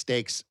because the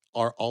stakes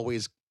are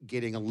always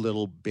getting a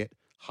little bit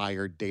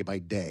higher day by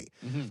day.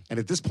 Mm-hmm. And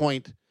at this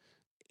point,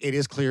 it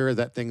is clear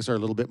that things are a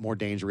little bit more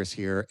dangerous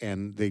here,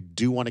 and they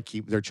do want to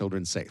keep their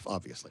children safe,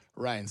 obviously.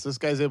 Right. And so this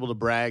guy's able to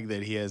brag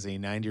that he has a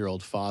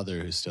 90-year-old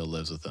father who still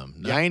lives with him.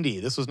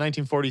 90. This was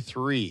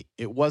 1943.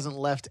 It wasn't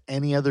left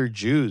any other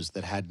Jews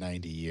that had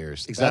 90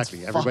 years. Exactly.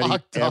 That's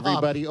fucked up.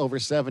 Everybody over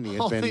 70 had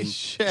Holy been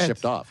shit.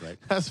 shipped off, right?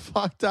 That's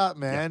fucked up,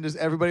 man. Just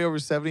everybody over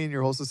 70 in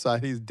your whole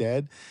society is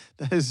dead.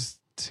 That is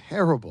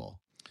terrible.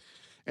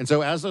 And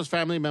so as those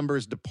family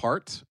members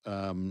depart,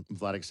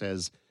 Vladik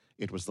says,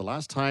 it was the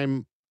last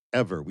time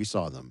ever we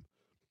saw them,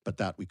 but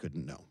that we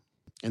couldn't know.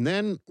 And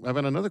then I've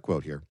got another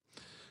quote here.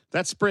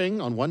 That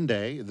spring, on one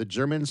day, the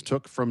Germans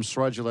took from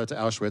Strugula to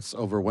Auschwitz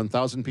over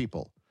 1,000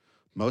 people.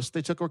 Most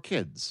they took were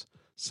kids,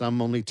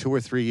 some only 2 or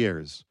 3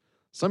 years.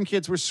 Some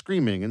kids were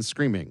screaming and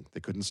screaming. They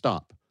couldn't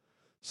stop.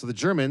 So the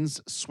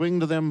Germans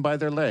swinged them by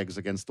their legs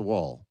against the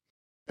wall,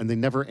 and they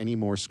never any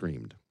more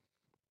screamed.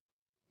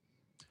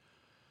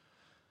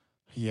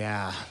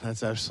 Yeah,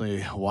 that's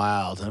absolutely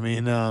wild. I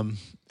mean,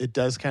 it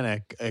does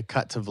kind of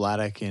cut to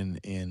Vladek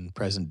in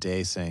present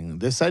day saying,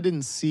 this I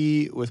didn't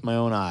see with my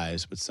own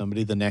eyes, but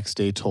somebody the next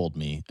day told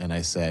me, and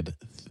I said,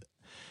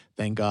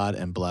 thank God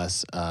and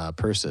bless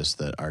Persis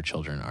that our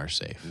children are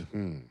safe.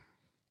 Mm-hmm.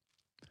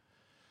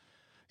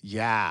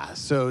 Yeah,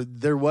 so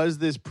there was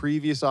this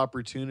previous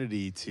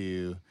opportunity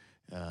to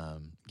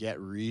get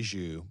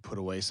Riju put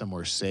away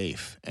somewhere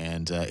safe.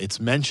 And it's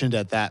mentioned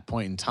at that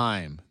point in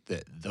time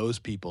that those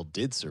people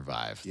did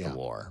survive the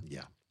war.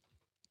 Yeah.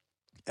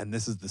 And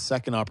this is the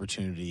second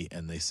opportunity,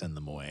 and they send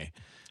them away.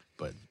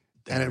 But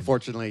And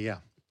unfortunately, it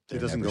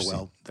doesn't go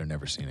well. They're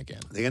never seen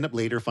again. They end up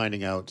later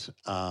finding out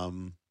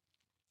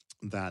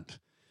that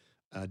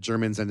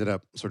Germans ended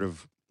up sort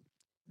of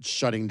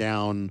shutting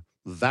down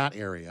that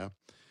area.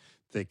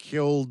 They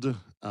killed,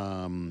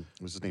 what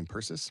was his name,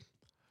 Persis?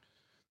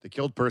 They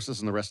killed Persis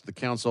and the rest of the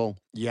council.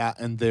 Yeah,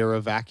 and they're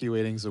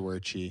evacuating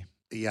Zawiercie.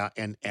 Yeah,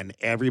 and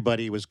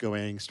everybody was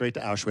going straight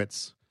to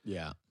Auschwitz.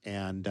 Yeah.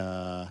 And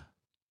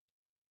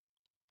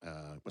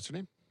what's her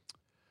name?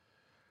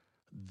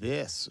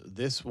 This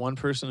one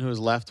person who was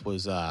left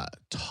was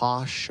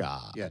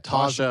Tasha. Yeah,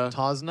 Tasha.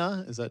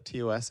 Tosna? Is that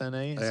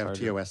Tosna? I have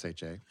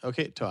Tosha.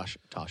 Okay,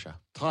 Tasha.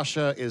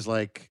 Tasha is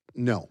like,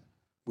 no,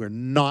 we're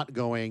not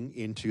going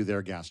into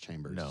their gas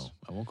chambers. No,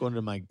 I won't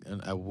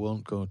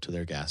go to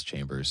their gas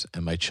chambers,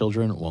 and my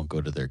children won't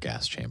go to their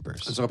gas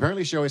chambers. And so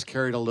apparently she always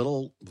carried a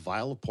little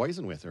vial of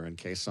poison with her in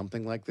case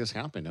something like this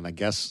happened. And I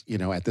guess,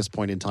 at this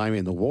point in time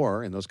in the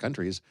war in those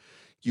countries,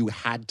 you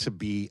had to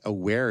be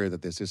aware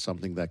that this is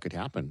something that could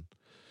happen.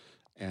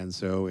 And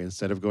so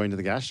instead of going to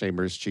the gas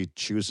chambers, she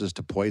chooses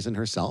to poison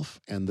herself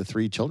and the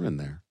 3 children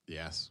there.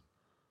 Yes.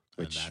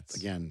 Which,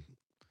 again,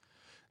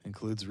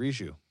 includes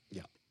Riju.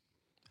 Yeah.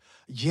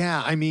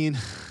 Yeah, I mean,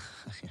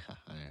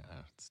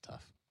 it's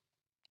tough.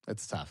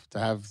 It's tough to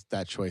have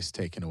that choice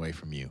taken away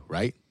from you,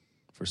 right?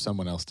 For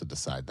someone else to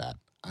decide that.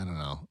 I don't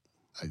know.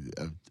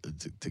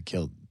 To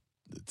kill.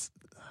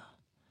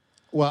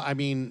 Well, I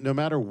mean, no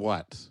matter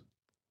what,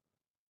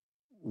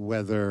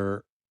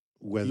 whether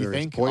you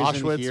think it's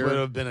poison Auschwitz here, would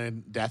have been a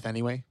death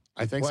anyway?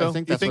 I think so. so. I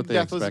think you that's think what they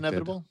death expected. was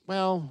inevitable?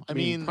 Well, I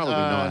mean, probably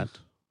not.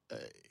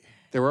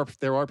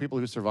 There are people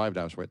who survived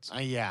Auschwitz.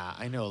 Yeah,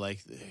 I know. Like,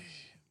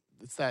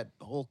 it's that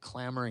whole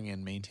clamoring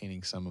and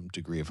maintaining some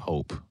degree of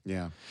hope.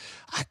 Yeah,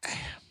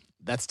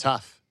 that's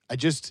tough.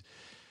 It's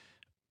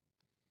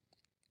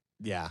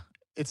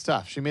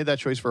tough. She made that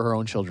choice for her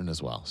own children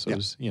as well. So it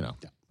was,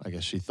 I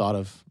guess she thought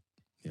of,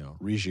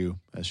 Riju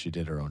as she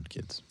did her own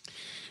kids.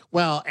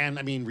 Well, and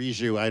I mean,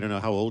 Riju, I don't know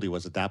how old he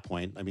was at that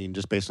point. I mean,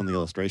 just based on the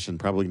illustration,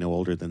 probably no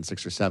older than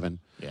 6 or 7.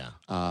 Yeah.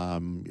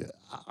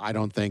 I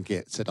don't think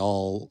it's at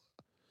all.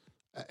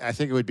 I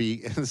think it would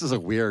be, this is a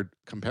weird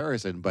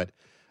comparison, but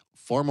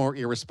far more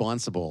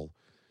irresponsible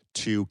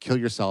to kill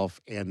yourself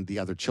and the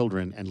other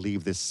children and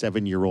leave this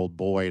 7-year-old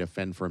boy to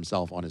fend for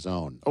himself on his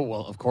own. Oh,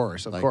 well, of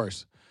course.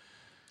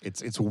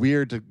 It's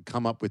weird to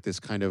come up with this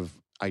kind of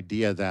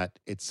idea that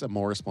it's a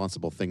more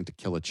responsible thing to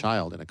kill a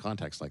child in a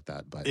context like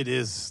that. But it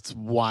is. It's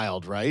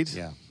wild, right?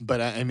 Yeah.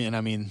 But I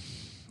mean,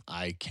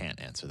 I can't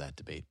answer that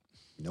debate.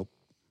 Nope.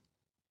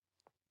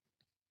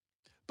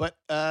 But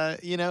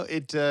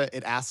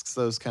it asks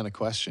those kind of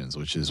questions,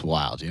 which is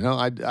wild.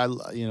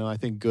 I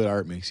think good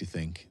art makes you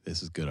think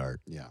this is good art.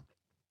 Yeah.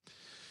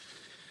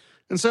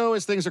 And so,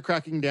 as things are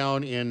cracking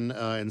down in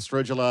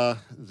Strogula,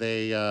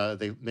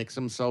 they make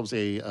themselves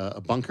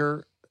a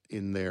bunker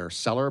in their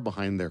cellar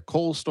behind their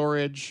coal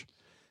storage.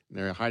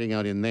 They're hiding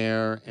out in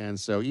there. And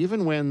so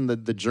even when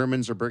the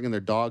Germans are bringing their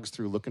dogs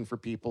through looking for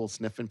people,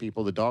 sniffing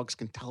people, the dogs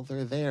can tell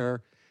they're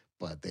there,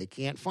 but they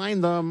can't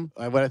find them.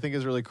 What I think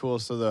is really cool,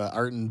 so the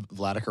Art and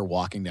Vladek are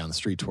walking down the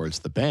street towards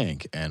the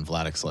bank, and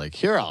Vladek's like,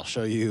 here, I'll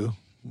show you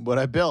what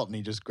I built. And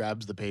he just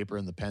grabs the paper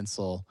and the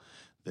pencil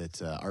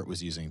that Art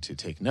was using to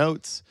take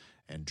notes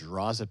and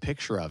draws a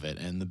picture of it.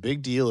 And the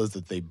big deal is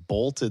that they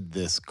bolted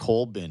this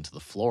coal bin to the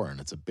floor, and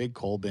it's a big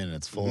coal bin and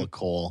it's full of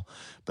coal,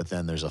 but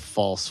then there's a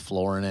false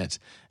floor in it,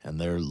 and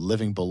they're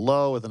living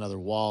below with another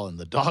wall, and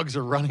the dogs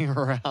are running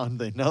around.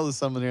 They know there's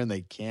someone there and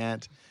they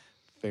can't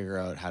figure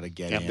out how to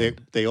get in.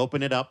 They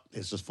open it up.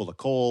 It's just full of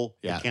coal.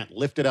 Yeah. They can't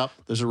lift it up.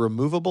 There's a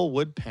removable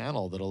wood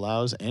panel that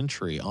allows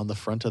entry on the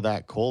front of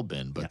that coal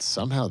bin, but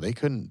somehow they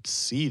couldn't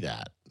see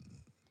that.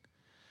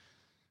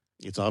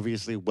 It's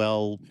obviously It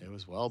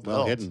was well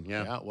built. hidden,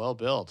 yeah. Yeah, well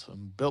built.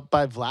 Built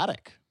by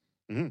Vladek.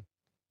 Mm-hmm.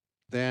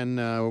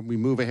 Then we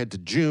move ahead to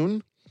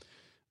June,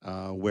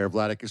 where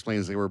Vladek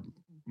explains they were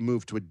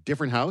moved to a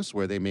different house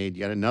where they made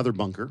yet another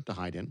bunker to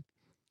hide in.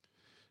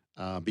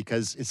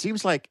 Because it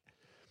seems like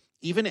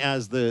even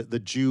as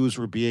the Jews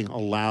were being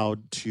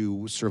allowed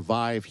to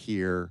survive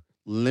here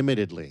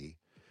limitedly,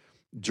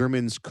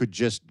 Germans could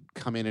just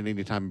come in at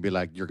any time and be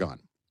like, you're gone.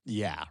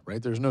 Yeah,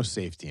 right? There's no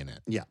safety in it.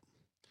 Yeah.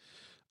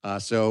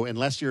 So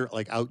unless you're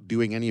like out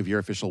doing any of your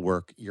official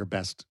work, you're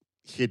best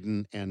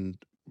hidden and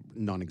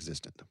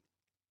non-existent.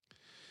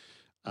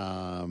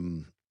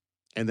 And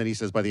then he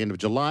says by the end of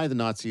July, the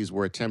Nazis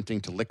were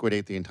attempting to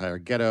liquidate the entire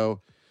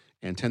ghetto,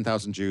 and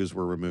 10,000 Jews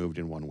were removed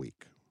in 1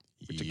 week,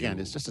 which again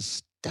is just a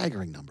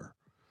staggering number.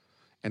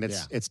 And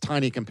it's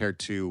tiny compared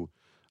to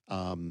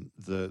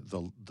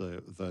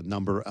the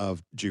number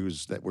of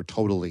Jews that were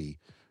totally,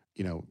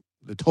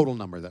 the total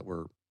number that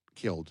were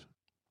killed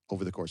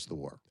over the course of the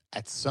war.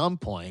 At some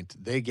point,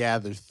 they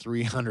gathered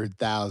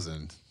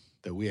 300,000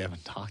 that we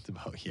haven't talked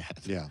about yet.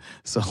 Yeah.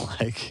 So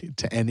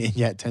and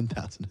yet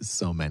 10,000 is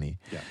so many.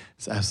 Yeah.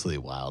 It's absolutely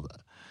wild.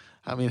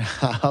 I mean,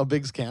 how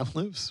big's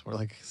Kamloops? We're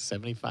like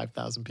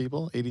 75,000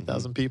 people,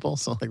 80,000 people,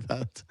 something like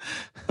that.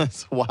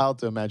 It's wild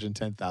to imagine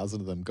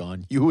 10,000 of them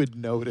gone. You would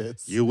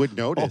notice.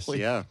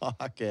 Holy yeah.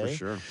 Fuck, eh? For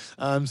sure.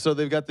 So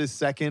they've got this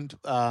second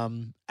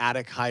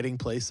attic hiding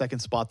place, second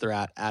spot they're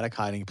at, attic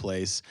hiding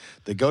place.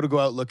 They go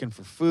out looking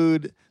for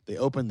food. They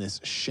open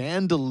this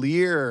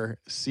chandelier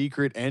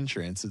secret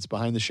entrance. It's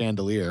behind the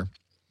chandelier.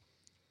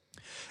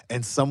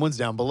 And someone's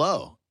down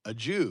below, a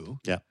Jew.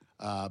 Yeah.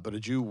 But a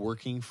Jew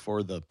working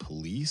for the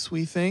police,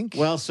 we think.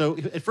 Well, so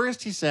at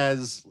first he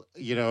says,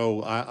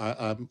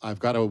 I've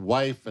got a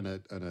wife and a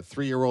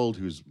 3-year-old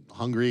who's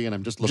hungry, and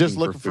I'm just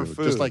looking for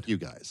food, just like you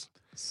guys.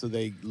 So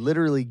they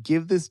literally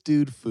give this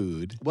dude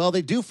food. Well,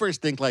 they do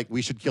first think like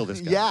we should kill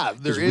this guy. Yeah,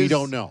 because we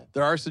don't know.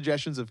 There are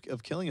suggestions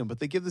of killing him, but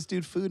they give this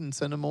dude food and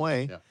send him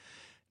away. Yeah.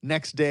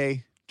 Next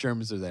day,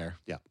 Germans are there.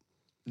 Yeah.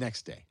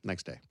 Next day.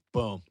 Next day.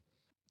 Boom.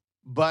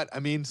 But, I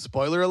mean,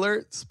 spoiler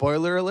alert,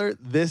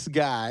 this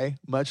guy,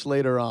 much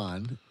later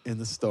on in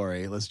the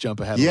story, let's jump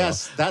ahead a little.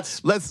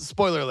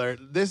 Spoiler alert,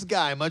 this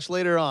guy, much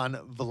later on,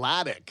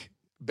 Vladik,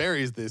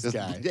 buries this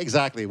guy.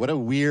 Exactly. What a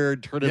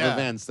weird turn of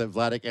events that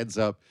Vladik ends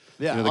up.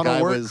 Yeah, the on guy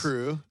a work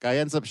crew. Guy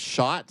ends up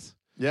shot.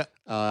 Yeah.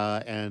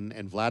 And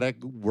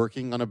Vladik,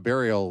 working on a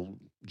burial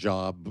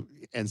job,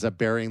 ends up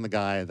burying the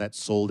guy that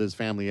sold his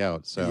family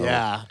out. So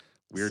yeah.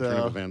 Weird turn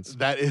of events.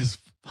 That is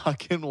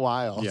fucking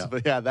wild. Yeah.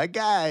 But yeah, that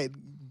guy,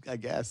 I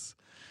guess,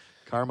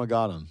 karma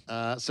got him.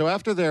 So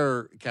after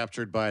they're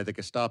captured by the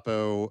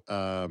Gestapo,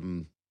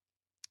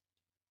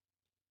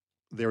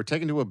 they were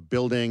taken to a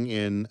building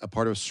in a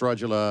part of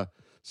Srodula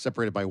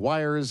separated by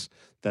wires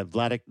that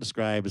Vladik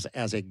describes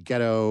as a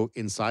ghetto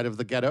inside of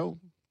the ghetto.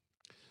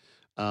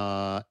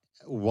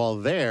 While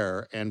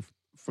there, and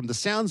from the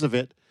sounds of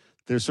it,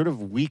 there's sort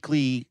of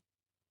weekly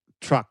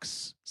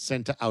trucks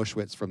sent to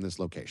Auschwitz from this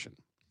location.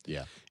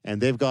 Yeah.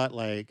 And they've got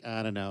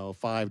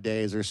 5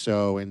 days or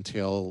so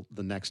until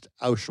the next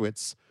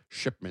Auschwitz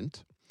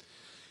shipment.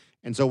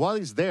 And so while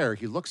he's there,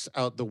 he looks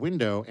out the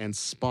window and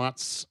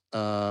spots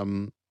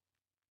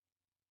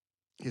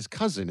his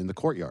cousin in the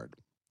courtyard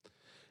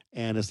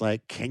and is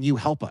like, "Can you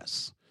help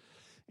us?"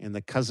 And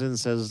the cousin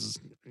says,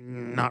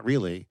 "Not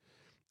really."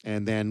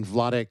 And then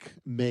Vladik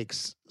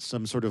makes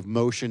some sort of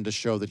motion to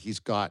show that he's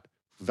got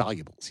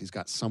valuables. He's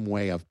got some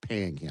way of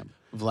paying him.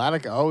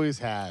 Vladik always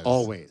has.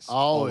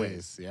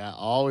 Always. Yeah,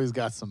 always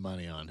got some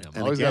money on him.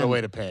 And always again, got a way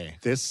to pay.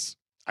 This,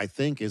 I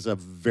think, is a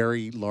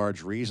very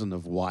large reason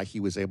of why he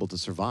was able to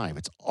survive.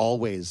 It's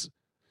always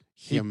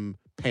him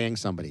paying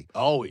somebody.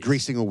 Always.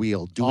 Greasing a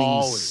wheel,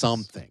 doing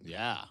something.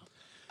 Yeah.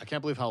 I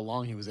can't believe how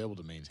long he was able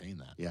to maintain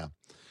that. Yeah.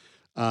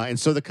 And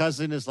so the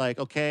cousin is like,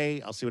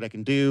 "Okay, I'll see what I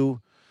can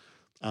do."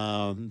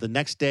 The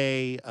next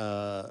day,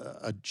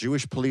 a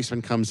Jewish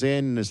policeman comes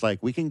in and is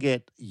like, "We can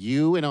get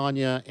you and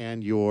Anya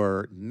and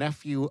your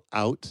nephew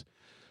out,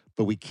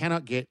 but we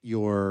cannot get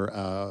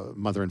your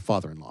mother and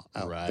father-in-law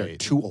out. Right. They're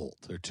too old."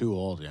 They're too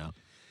old, yeah.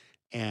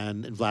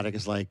 And Vladik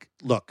is like,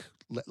 "Look,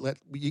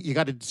 you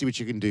got to see what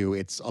you can do.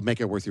 I'll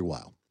make it worth your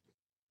while."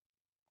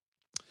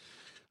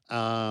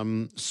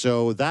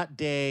 So that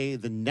day,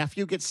 the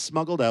nephew gets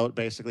smuggled out,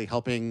 basically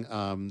helping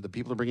the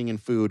people are bringing in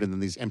food, and then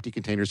these empty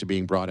containers are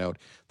being brought out.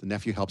 The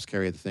nephew helps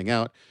carry the thing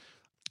out.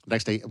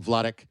 Next day,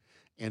 Vladik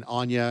and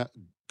Anya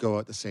go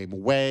out the same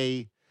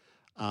way.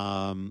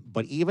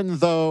 But even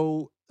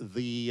though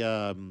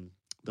the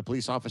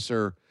police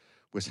officer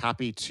was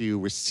happy to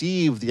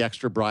receive the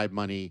extra bribe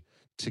money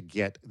to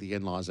get the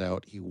in-laws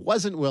out, he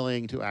wasn't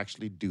willing to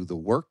actually do the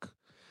work.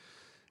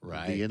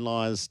 Right. The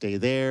in-laws stay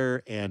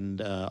there, and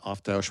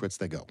off to Auschwitz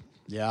they go.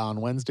 Yeah, on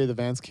Wednesday, the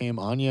vans came.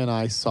 Anya and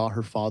I saw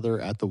her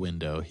father at the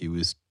window. He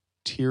was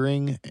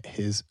tearing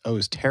his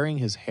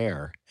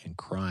hair and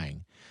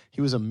crying. He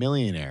was a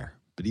millionaire,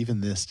 but even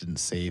this didn't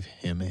save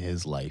him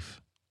his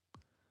life.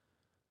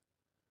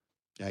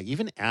 Yeah,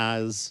 even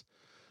as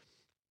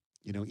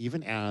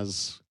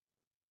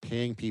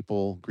paying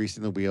people,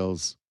 greasing the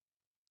wheels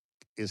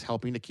is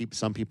helping to keep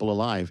some people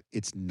alive,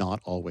 it's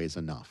not always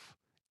enough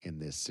in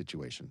this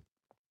situation.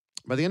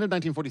 By the end of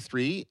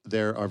 1943,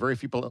 there are very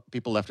few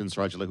people left in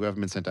Srodula who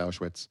haven't been sent to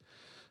Auschwitz.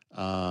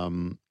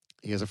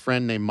 He has a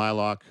friend named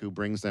Mylok who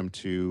brings them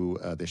to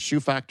this shoe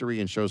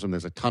factory and shows them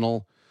there's a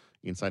tunnel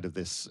inside of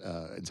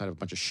a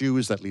bunch of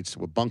shoes that leads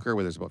to a bunker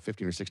where there's about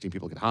 15 or 16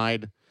 people could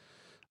hide.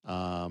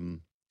 And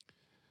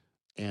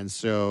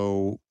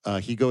so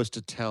he goes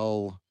to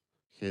tell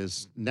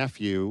his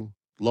nephew,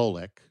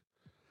 Lolik,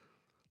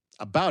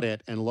 about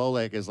it. And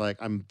Lolik is like,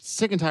 "I'm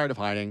sick and tired of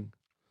hiding.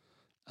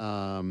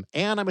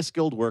 And I'm a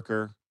skilled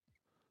worker.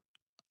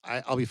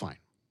 I'll be fine."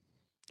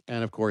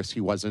 And of course,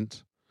 he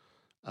wasn't.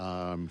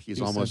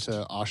 He's almost sent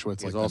to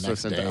Auschwitz. He's like also the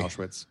next sent day. to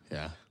Auschwitz.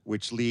 Yeah.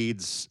 Which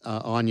leads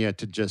Anya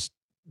to just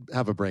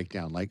have a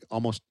breakdown. Like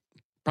almost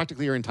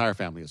practically her entire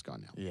family is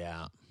gone now.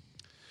 Yeah.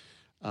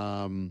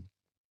 And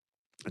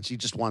she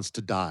just wants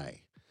to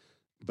die.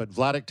 But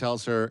Vladik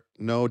tells her,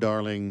 "No,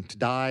 darling, to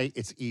die,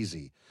 it's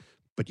easy.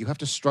 But you have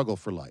to struggle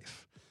for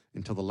life.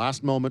 Until the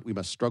last moment, we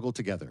must struggle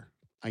together.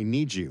 I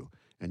need you.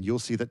 And you'll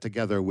see that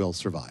together we'll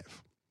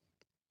survive."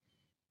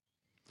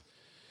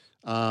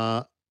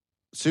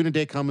 Soon a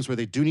day comes where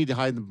they do need to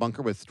hide in the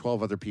bunker with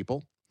 12 other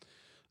people.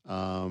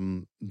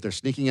 They're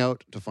sneaking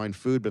out to find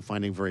food, but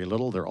finding very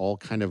little. They're all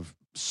kind of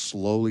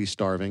slowly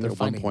starving. They're at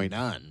one finding point.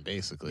 none,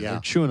 basically. Yeah.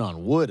 They're chewing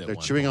on wood at They're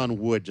one chewing point. on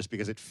wood just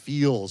because it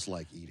feels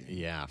like eating.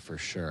 Yeah, for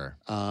sure.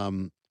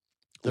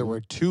 There There were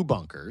 2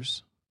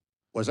 bunkers.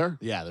 Was there?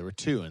 Yeah, there were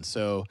 2. And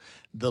so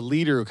the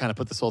leader who kind of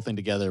put this whole thing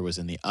together was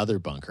in the other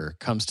bunker,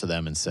 comes to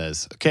them and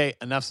says, "Okay,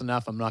 enough's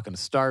enough. I'm not going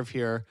to starve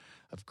here.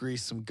 I've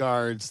greased some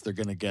guards. They're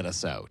going to get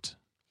us out."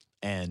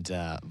 And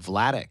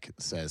Vladik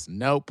says,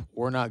 nope,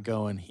 we're not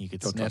going. He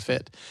could sniff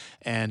it.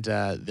 And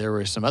there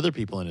were some other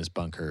people in his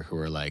bunker who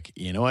were like,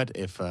 you know what?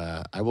 If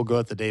I will go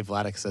at the day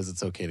Vladik says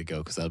it's okay to go,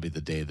 because that'll be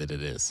the day that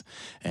it is.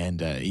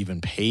 And even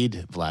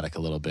paid Vladik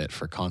a little bit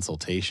for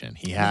consultation.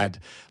 He had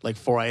like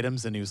 4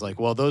 items, and he was like,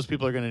 well, those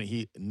people are going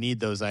to need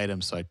those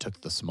items, so I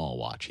took the small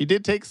watch. He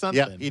did take something.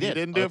 Yeah, he did. He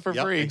didn't do it for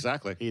free.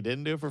 Exactly. He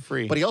didn't do it for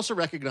free. But he also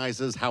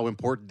recognizes how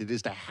important it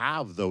is to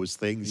have those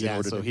things.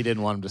 Yeah, so he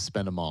didn't want him to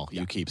spend them all.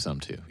 You keep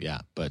some too. Yeah.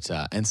 But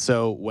and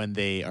so when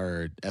they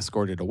are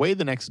escorted away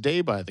the next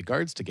day by the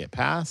guards to get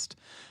past,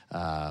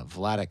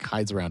 Vladik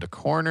hides around a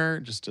corner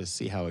just to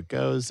see how it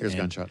goes. Here's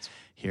gunshots.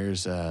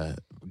 Here's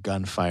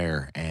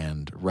gunfire,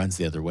 and runs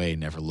the other way,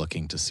 never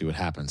looking to see what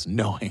happens,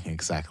 knowing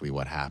exactly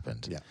what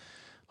happened. Yeah.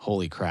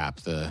 Holy crap.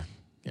 The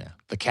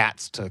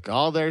cats took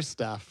all their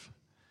stuff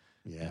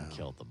and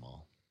killed them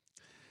all.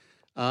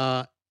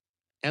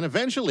 And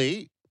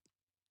eventually,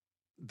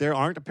 there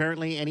aren't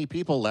apparently any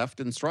people left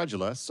in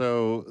Stragula,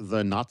 so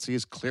the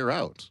Nazis clear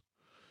out.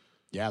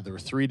 Yeah, there were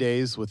 3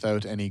 days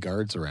without any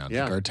guards around.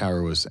 Yeah. The guard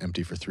tower was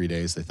empty for 3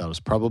 days. They thought it was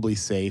probably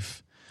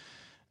safe.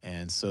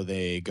 And so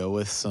they go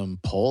with some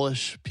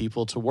Polish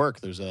people to work.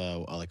 There's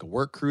a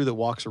work crew that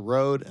walks a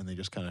road, and they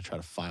just kind of try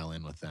to file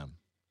in with them.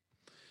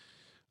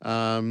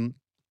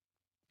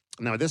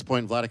 Now, at this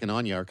point, Vladik and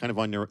Anya are kind of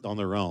on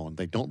their own.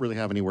 They don't really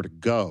have anywhere to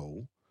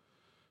go.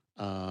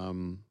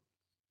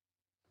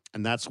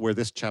 And that's where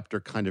this chapter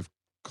kind of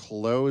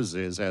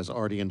closes as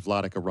Artie and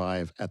Vladik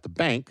arrive at the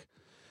bank,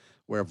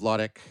 where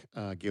Vladik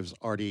gives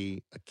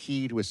Artie a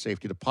key to his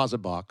safety deposit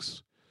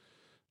box,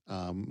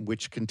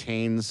 which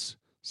contains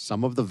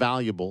some of the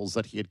valuables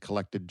that he had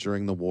collected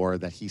during the war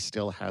that he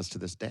still has to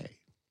this day.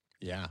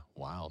 Yeah,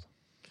 wild.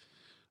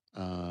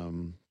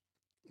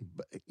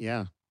 But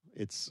yeah,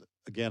 it's,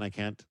 again, I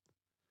can't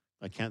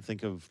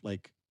think of,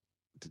 like,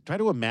 try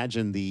to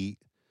imagine the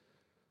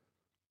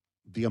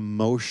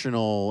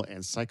emotional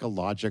and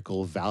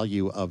psychological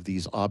value of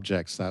these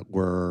objects that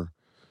were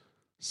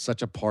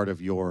such a part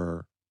of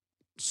your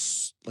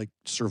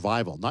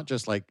survival. Not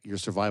just like your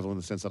survival in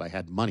the sense that I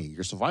had money,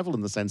 your survival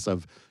in the sense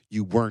of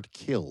you weren't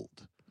killed.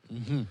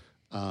 Mm-hmm.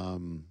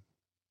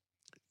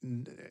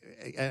 And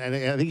I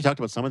think he talked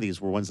about some of these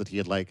were ones that he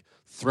had like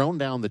thrown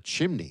down the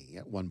chimney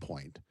at one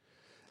point.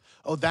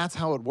 Oh, that's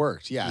how it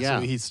worked. Yeah.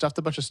 So he stuffed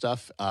a bunch of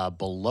stuff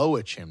below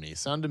a chimney.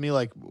 Sounded to me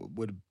like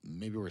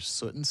maybe where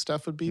soot and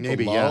stuff would be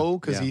below,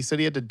 because he said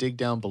he had to dig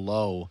down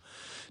below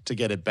to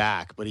get it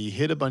back. But he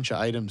hid a bunch of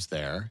items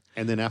there,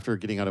 and then after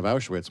getting out of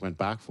Auschwitz, went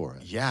back for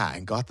it. Yeah,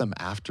 and got them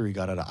after he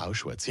got out of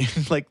Auschwitz.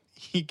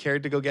 He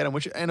cared to go get them,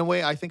 which in a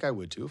way I think I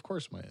would too. Of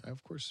course. But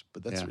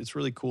it's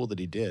really cool that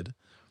he did.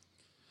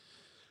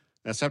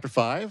 That's chapter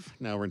 5.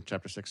 Now we're in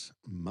chapter 6,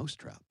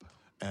 Mousetrap.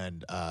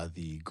 And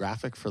the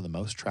graphic for the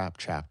Mousetrap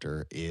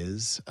chapter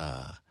is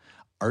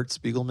Art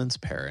Spiegelman's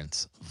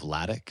parents,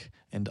 Vladik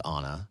and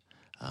Anna,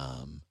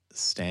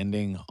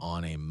 standing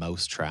on a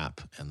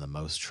mousetrap, and the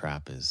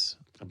mousetrap is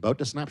about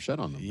to snap shut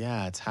on them.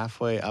 Yeah, it's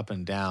halfway up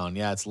and down.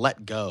 Yeah, it's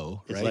let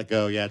go. It's right? let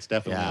go. Yeah, it's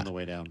definitely on the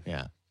way down.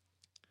 Yeah.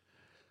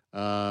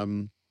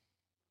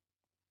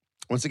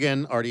 Once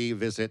again, Artie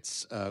goes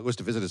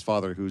to visit his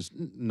father, who's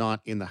not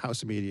in the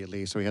house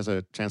immediately, so he has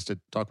a chance to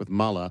talk with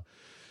Mala,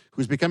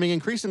 who's becoming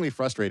increasingly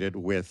frustrated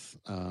with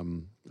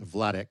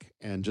Vladik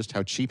and just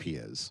how cheap he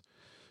is,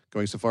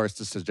 going so far as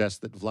to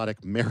suggest that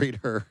Vladik married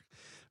her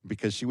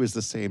because she was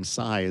the same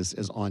size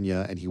as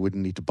Anya and he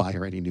wouldn't need to buy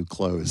her any new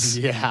clothes.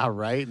 Yeah,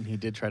 right? And he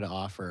did try to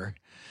offer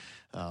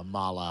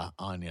Mala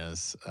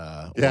Anya's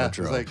wardrobe.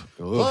 He's like,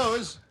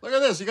 clothes? Look at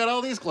this. You got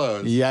all these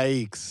clothes.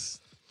 Yikes.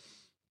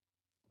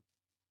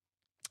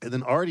 And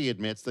then Artie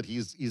admits that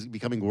he's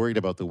becoming worried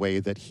about the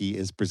way that he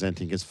is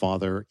presenting his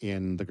father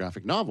in the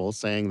graphic novel,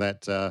 saying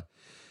that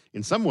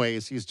in some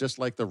ways he's just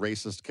like the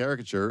racist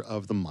caricature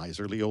of the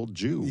miserly old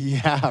Jew.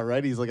 Yeah,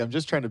 right. He's like, I'm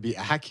just trying to be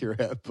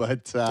accurate,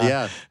 but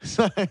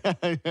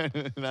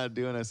not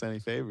doing us any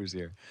favors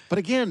here. But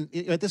again,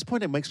 at this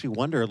point, it makes me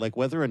wonder, like,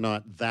 whether or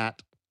not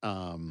that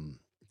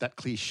that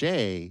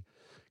cliche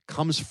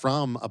comes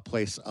from a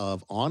place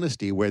of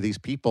honesty, where these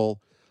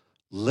people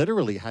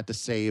literally had to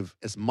save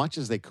as much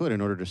as they could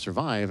in order to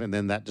survive, and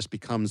then that just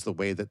becomes the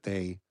way that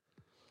they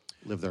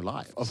live their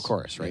lives. Of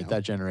course, right?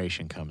 That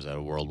generation comes out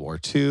of World War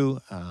II.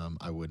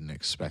 I wouldn't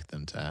expect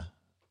them to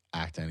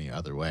act any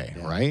other way,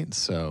 right?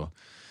 So,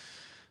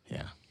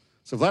 yeah.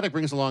 So Vladik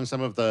brings along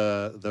some of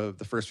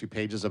the first few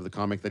pages of the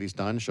comic that he's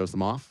done, shows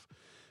them off.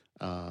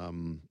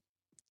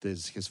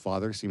 His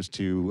father seems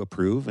to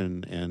approve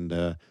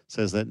and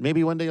says that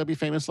maybe one day he'll be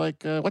famous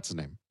like, what's his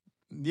name?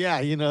 Yeah,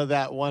 you know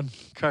that one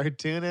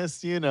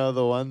cartoonist,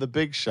 the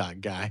big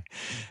shot guy.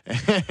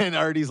 And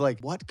Artie's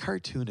like, what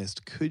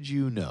cartoonist could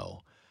you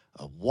know?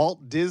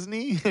 Walt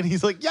Disney? And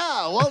he's like,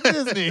 yeah, Walt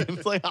Disney. And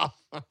it's like, oh,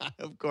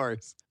 of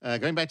course.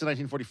 Going back to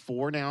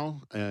 1944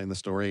 now in the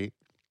story,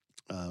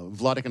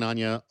 Vladik and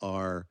Anya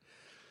are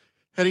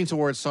heading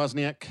towards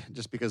Sosniak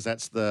just because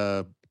it's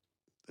a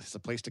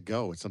place to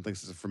go. It's something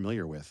they're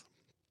familiar with.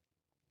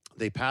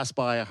 They pass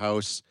by a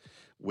house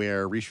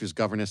where Rishu's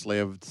governess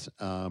lived,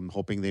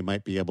 hoping they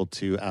might be able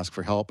to ask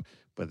for help,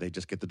 but they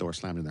just get the door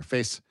slammed in their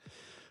face.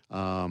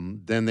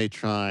 Then they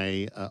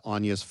try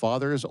Anya's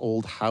father's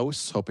old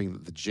house, hoping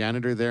that the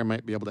janitor there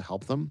might be able to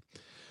help them.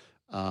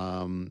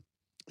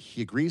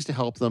 He agrees to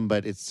help them,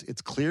 but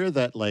it's clear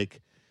that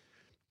like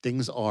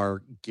things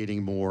are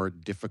getting more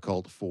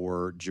difficult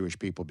for Jewish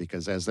people,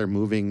 because as they're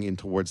moving in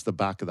towards the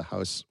back of the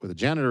house where the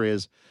janitor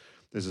is,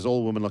 there's this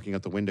old woman looking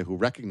out the window who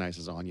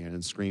recognizes Anya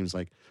and screams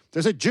like,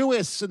 "There's a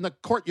Jewess in the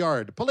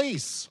courtyard!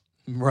 Police!"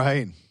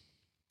 Right.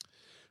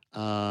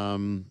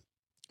 And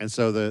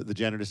so the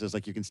janitor says,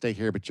 like, you can stay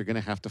here, but you're going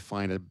to have to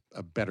find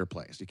a better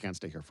place. You can't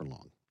stay here for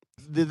long.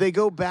 They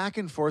go back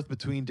and forth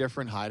between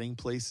different hiding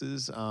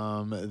places.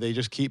 They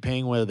just keep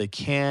paying whether they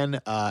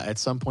can. At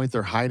some point,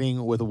 they're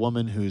hiding with a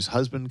woman whose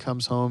husband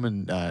comes home,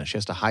 and she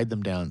has to hide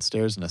them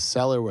downstairs in a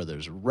cellar where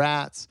there's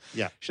rats.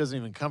 Yeah. She doesn't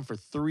even come for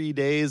 3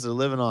 days. They're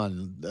living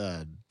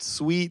on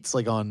sweets,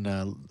 like on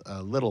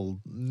little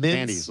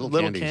mints,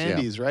 little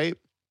candies, right?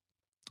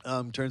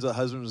 Turns out the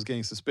husband was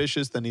getting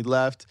suspicious. Then he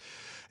left.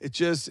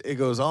 It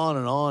goes on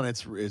and on.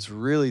 It's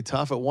really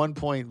tough. At one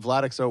point,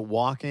 Vladik's out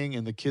walking,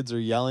 and the kids are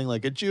yelling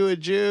like, a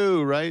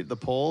Jew, right? The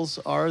Poles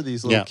are,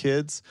 these little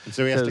kids. And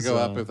so he has to go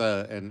up with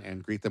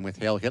and greet them with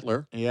Hail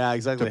Hitler. Yeah,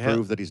 exactly. To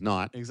prove that he's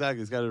not. Exactly.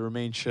 He's got to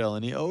remain chill.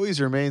 And he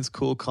always remains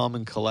cool, calm,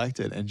 and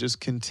collected, and just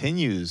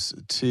continues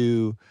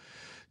to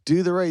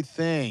do the right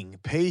thing,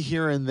 pay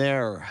here and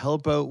there,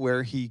 help out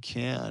where he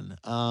can.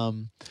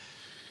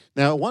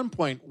 Now, at one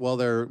point, while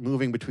they're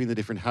moving between the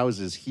different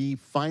houses, he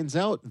finds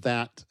out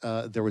that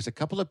there was a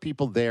couple of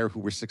people there who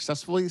were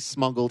successfully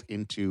smuggled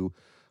into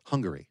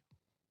Hungary.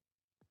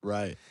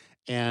 Right.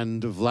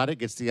 And Vladik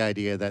gets the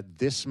idea that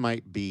this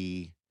might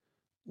be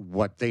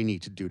what they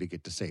need to do to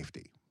get to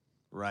safety.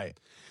 Right.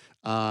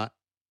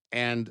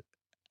 And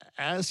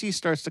as he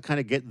starts to kind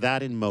of get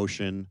that in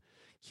motion,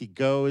 he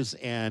goes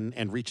and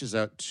reaches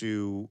out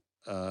to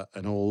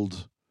an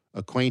old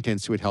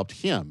acquaintance who had helped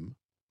him,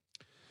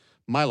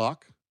 Mylok,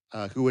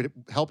 who had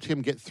helped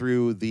him get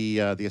through the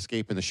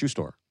escape in the shoe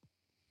store.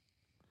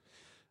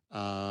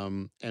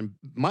 And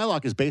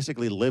Mylok is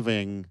basically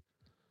living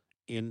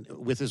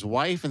with his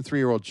wife and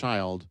 3-year-old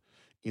child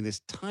in this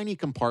tiny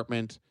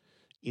compartment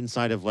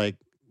inside of like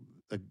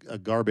a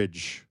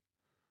garbage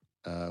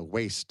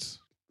waste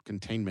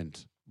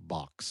containment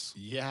box.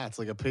 Yeah, it's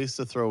like a place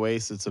to throw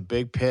waste. It's a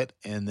big pit,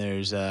 and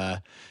there's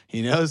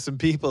some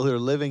people who are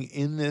living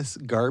in this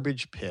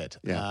garbage pit.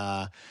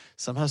 Yeah.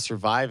 Somehow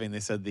surviving. They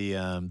said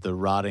the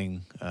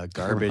rotting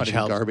garbage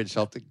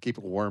helped to keep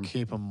it warm.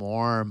 Keep them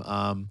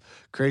warm.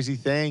 Crazy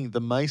thing,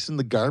 the mice in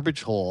the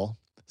garbage hole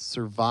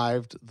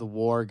survived the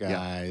war,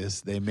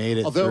 guys. Yeah. They made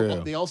it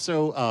through. They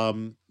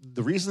also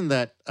the reason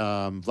that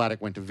Vladik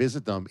went to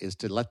visit them is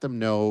to let them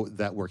know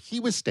that where he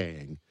was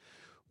staying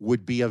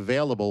would be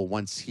available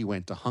once he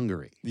went to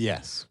Hungary.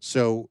 Yes.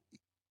 So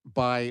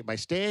by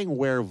staying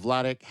where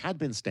Vladik had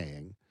been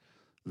staying,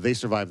 they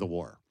survived the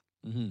war.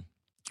 Mm-hmm.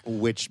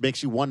 Which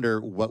makes you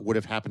wonder what would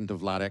have happened to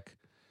Vladik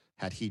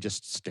had he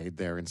just stayed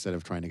there instead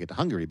of trying to get to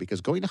Hungary, because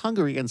going to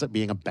Hungary ends up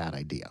being a bad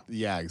idea.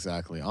 Yeah,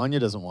 exactly. Anya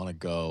doesn't want to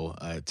go.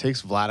 It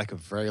takes Vladik a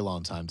very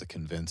long time to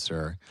convince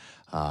her.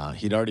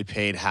 He'd already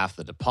paid half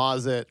the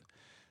deposit.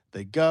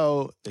 They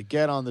go, they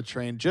get on the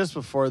train. Just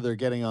before they're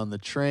getting on the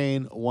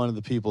train, one of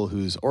the people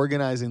who's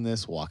organizing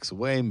this walks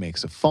away,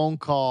 makes a phone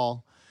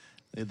call.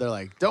 They're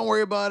like, don't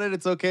worry about it.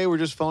 It's okay. We're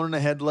just phoning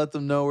ahead to let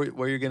them know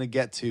where you're going to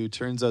get to.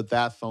 Turns out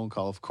that phone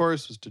call, of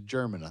course, was to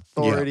German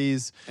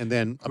authorities. Yeah. And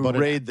then about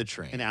raid the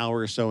train. An hour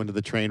or so into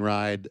the train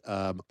ride,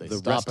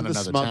 the rest of the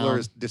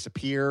smugglers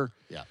disappear.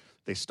 Yeah.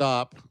 They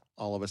stop.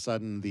 All of a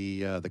sudden,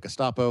 the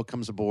Gestapo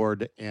comes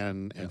aboard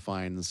and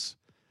finds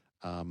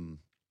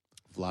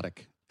Vladik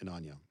and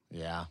Anya.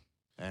 Yeah.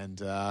 And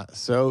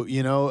so,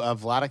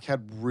 Vladik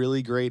had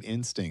really great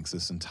instincts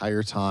this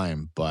entire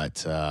time,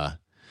 but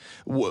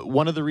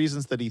one of the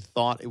reasons that he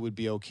thought it would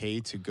be okay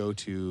to go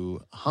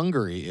to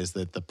Hungary is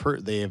that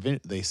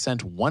they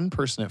sent one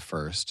person at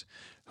first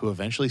who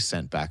eventually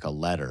sent back a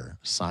letter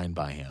signed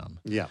by him.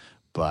 Yeah.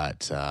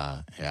 But,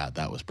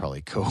 that was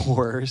probably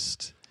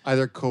coerced.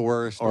 Either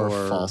coerced or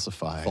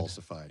falsified.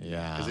 Falsified.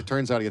 Yeah. Because it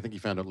turns out, I think he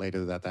found out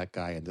later that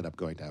guy ended up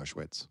going to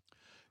Auschwitz.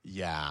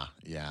 Yeah.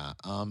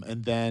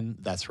 And then,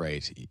 that's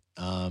right.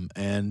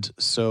 And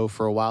so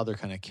for a while, they're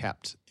kind of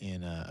kept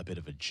in a bit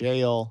of a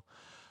jail.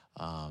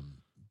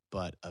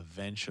 But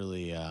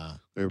eventually,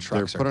 they're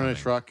put on a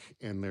truck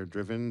and they're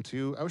driven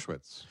to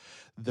Auschwitz.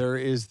 There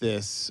is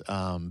this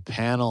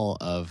panel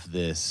of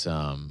this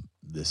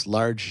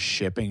large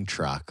shipping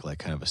truck, like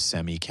kind of a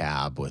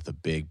semi-cab with a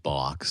big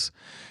box,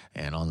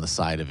 and on the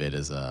side of it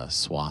is a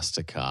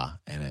swastika,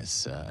 and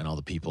and all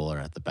the people are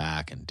at the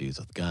back and dudes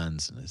with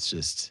guns, and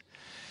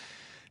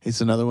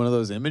it's another one of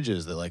those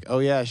images that, like, oh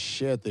yeah,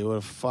 shit, they would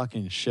have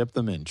fucking shipped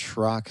them in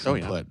trucks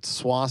and put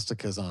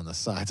swastikas on the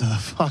sides of the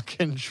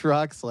fucking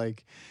trucks,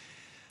 like.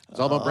 It's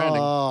all about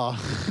branding. Oh,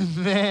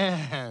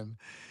 man.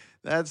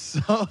 That's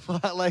so,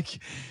 like,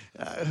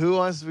 who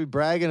wants to be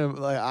bragging?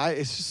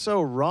 It's just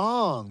so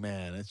wrong,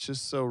 man. It's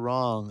just so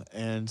wrong.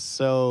 And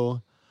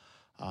so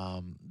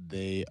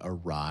They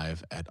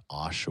arrive at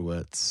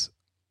Auschwitz.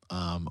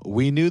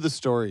 We knew the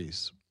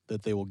stories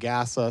that they will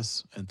gas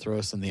us and throw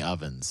us in the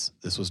ovens.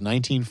 This was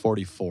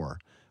 1944.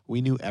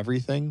 We knew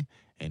everything,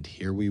 and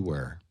here we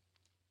were.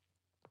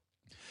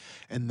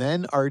 And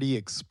then Artie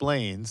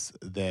explains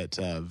that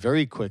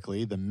very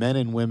quickly the men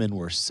and women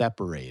were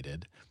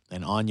separated,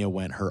 and Anya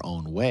went her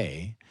own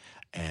way.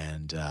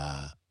 And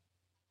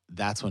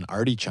that's when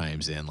Artie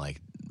chimes in, like,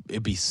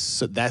 it'd be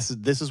so, this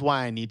is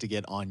why I need to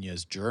get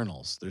Anya's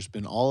journals. There's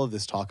been all of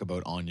this talk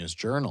about Anya's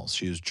journals.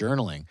 She was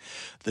journaling.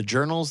 The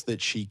journals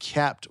that she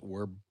kept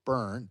were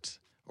burnt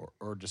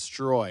or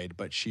destroyed,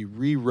 but she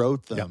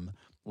rewrote them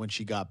when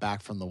she got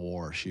back from the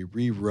war. She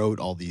rewrote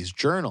all these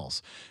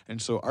journals. And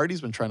so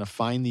Artie's been trying to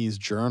find these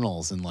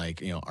journals in,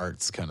 like, you know,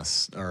 Art's kind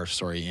of, or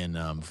sorry, in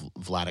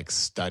Vladik's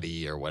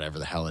study or whatever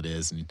the hell it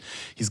is. And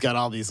he's got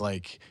all these,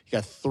 like, he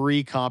got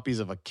 3 copies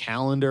of a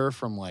calendar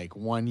from like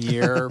 1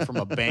 year from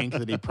a bank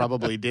that he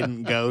probably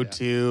didn't go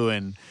to,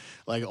 and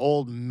like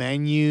old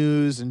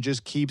menus, and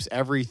just keeps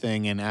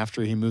everything. And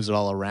after he moves it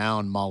all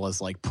around,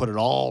 Mala's like, put it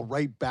all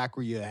right back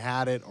where you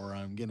had it, or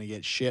I'm going to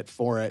get shit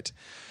for it.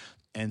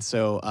 And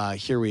so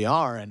here we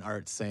are, and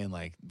Art's saying,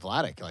 like,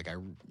 Vladik, like, I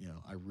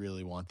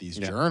really want these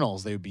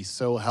journals. They would be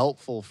so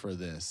helpful for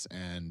this.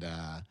 And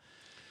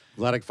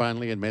Vladik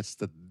finally admits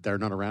that they're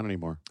not around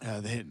anymore.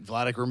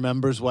 Vladik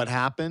remembers what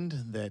happened,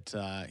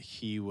 that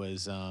he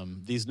was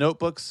these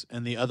notebooks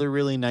and the other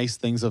really nice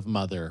things of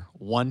Mother.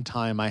 One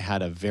time I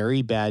had a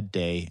very bad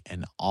day,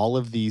 and all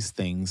of these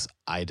things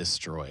I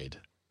destroyed.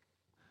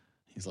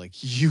 He's like,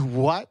 you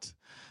what?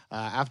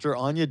 After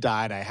Anya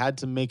died, I had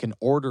to make an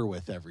order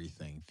with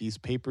everything. These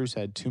papers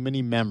had too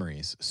many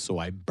memories, so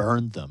I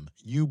burned them.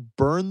 You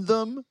burned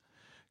them?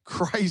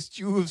 Christ,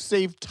 you have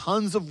saved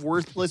tons of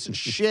worthless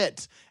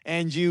shit.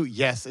 And you,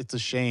 yes, it's a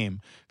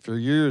shame. For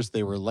years,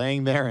 they were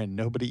laying there and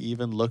nobody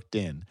even looked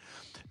in.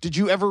 Did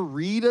you ever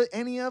read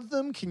any of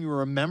them? Can you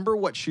remember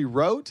what she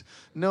wrote?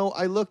 No,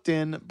 I looked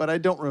in, but I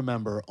don't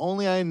remember.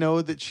 Only I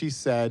know that she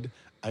said,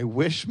 I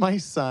wish my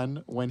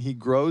son, when he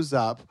grows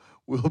up,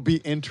 will be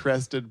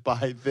interested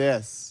by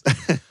this.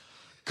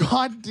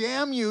 God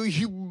damn you,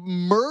 you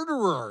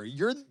murderer.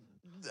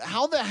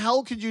 How the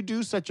hell could you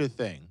do such a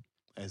thing?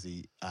 As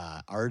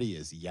Artie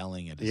is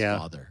yelling at his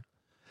father.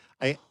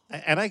 I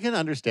can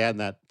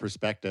understand that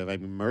perspective. I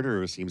mean,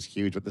 murderer seems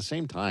huge, but at the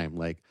same time,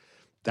 like,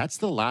 that's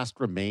the last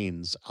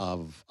remains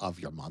of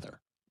your mother.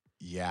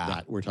 Yeah.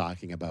 That we're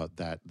talking about,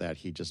 that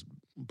he just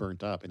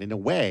burnt up. And in a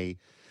way,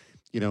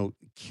 you know,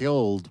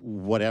 killed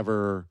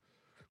whatever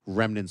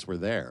remnants were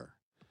there.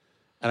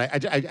 And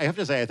I have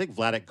to say, I think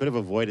Vladik could have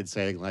avoided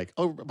saying, like,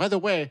 oh, by the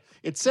way,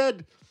 it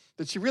said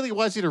that she really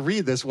wants you to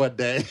read this one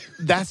day.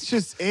 That's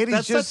just it.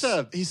 That's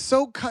he's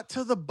so cut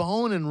to the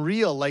bone and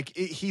real. Like,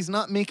 he's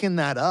not making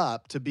that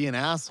up to be an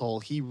asshole.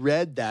 He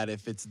read that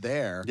if it's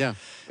there. Yeah.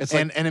 It's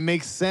and it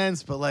makes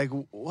sense, but like,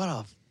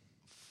 what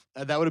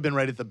that would have been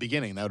right at the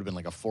beginning. That would have been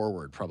like a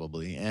forward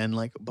probably. And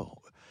like,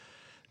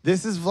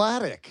 this is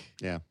Vladik.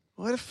 Yeah.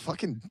 What a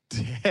fucking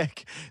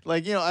dick.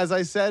 Like, you know, as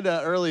I said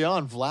early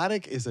on,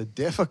 Vladik is a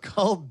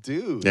difficult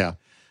dude. Yeah.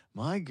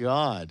 My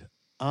God.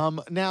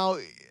 Now,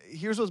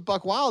 here's what's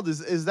buck wild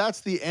is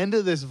that's the end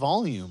of this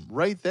volume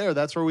right there.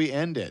 That's where we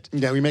end it.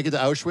 Yeah, we make it to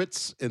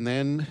Auschwitz, and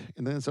then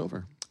it's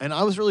over. And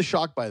I was really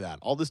shocked by that.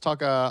 All this talk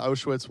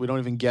Auschwitz, we don't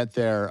even get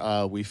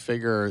there. We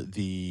figure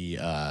the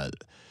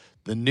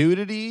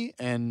nudity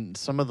and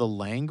some of the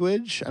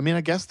language. I mean,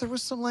 I guess there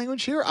was some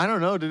language here. I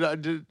don't know.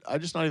 Did I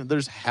just not even?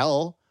 There's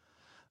hell.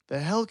 The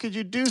hell could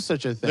you do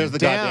such a thing? There's the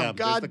goddamn.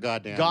 There's the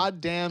goddamn.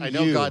 Goddamn. I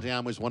know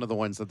goddamn was one of the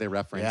ones that they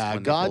referenced. Yeah,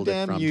 when goddamn they pulled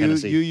it from you,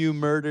 Tennessee. you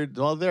murdered.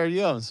 Well, there you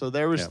go. So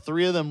there was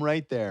 3 of them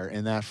right there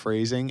in that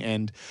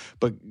phrasing.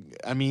 But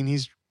I mean,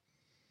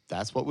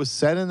 that's what was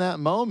said in that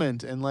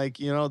moment. And like,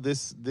 you know,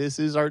 this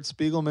is Art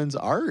Spiegelman's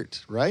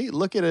art, right?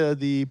 Look at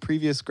the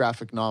previous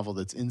graphic novel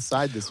that's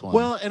inside this one.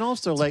 Well, and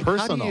also, it's like,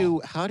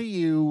 personal. how do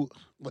you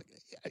like,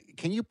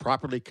 can you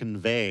properly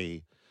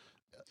convey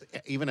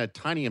even a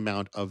tiny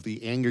amount of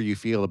the anger you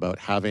feel about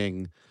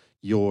having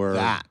your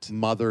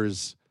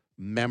mother's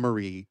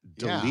memory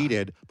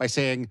deleted by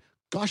saying,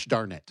 gosh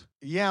darn it?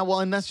 Yeah, well,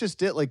 and that's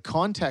just it. Like,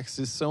 context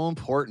is so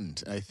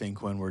important, I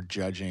think, when we're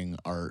judging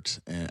art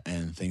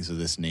and things of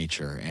this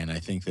nature. And I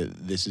think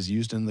that this is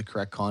used in the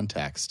correct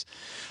context.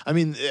 I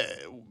mean,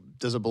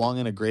 does it belong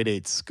in a grade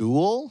 8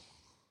 school?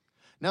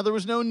 Now, there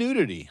was no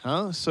nudity,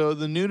 huh? So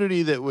the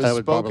nudity that was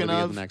spoken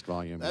of in the next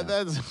volume.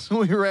 That's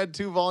we read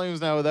 2 volumes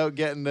now without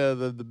getting to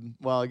the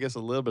well, I guess a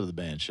little bit of the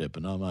band shit,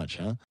 but not much,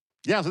 huh?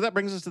 Yeah, so that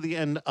brings us to the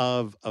end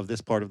of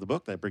this part of the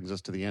book. That brings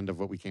us to the end of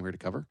what we came here to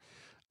cover.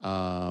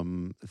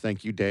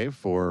 Thank you, Dave,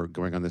 for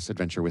going on this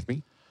adventure with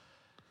me.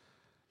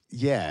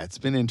 Yeah, it's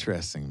been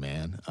interesting,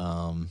 man.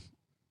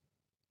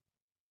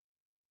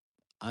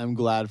 I'm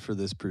glad for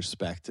this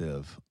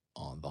perspective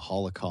on the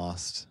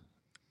Holocaust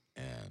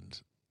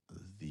and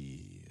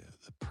the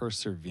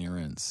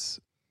perseverance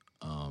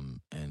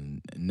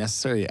and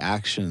necessary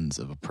actions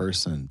of a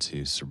person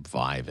to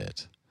survive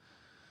it.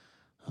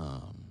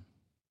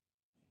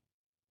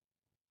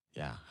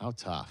 Yeah, how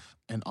tough.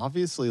 And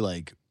obviously,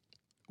 like,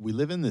 we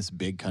live in this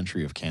big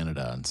country of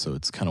Canada, and so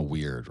it's kind of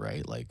weird,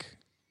 right? Like,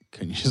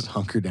 can you just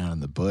hunker down in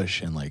the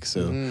bush? And like,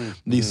 so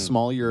these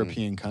small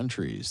European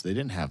countries, they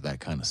didn't have that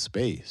kind of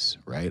space,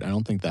 right? I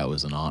don't think that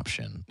was an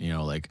option. You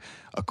know, like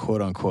a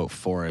quote unquote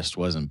forest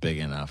wasn't big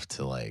enough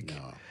to like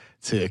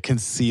to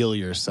conceal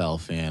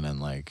yourself in and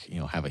like, you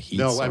know, have a heat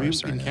source. No, I mean,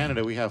 or in anything.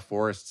 Canada, we have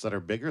forests that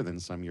are bigger than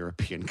some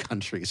European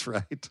countries,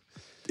 right?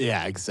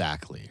 Yeah,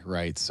 exactly.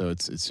 Right. So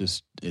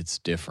it's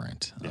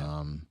different.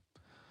 Yeah.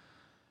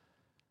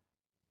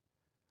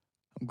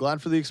 I'm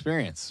glad for the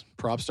experience.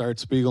 Props to Art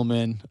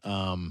Spiegelman.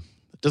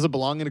 Does it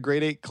belong in a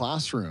grade 8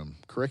 classroom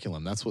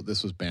curriculum? That's what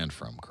this was banned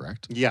from,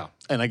 correct? Yeah.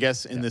 And I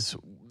guess in this,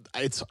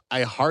 it's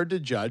hard to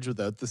judge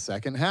without the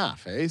second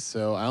half, eh?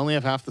 So I only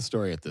have half the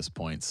story at this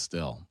point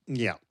still.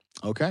 Yeah.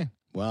 Okay.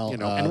 Well,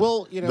 And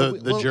we'll,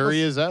 the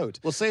jury is out.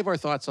 We'll save our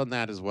thoughts on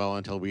that as well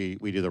until we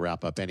do the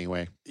wrap up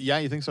anyway. Yeah,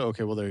 you think so?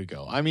 Okay, well, there you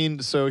go. I mean,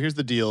 so here's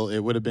the deal. It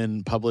would have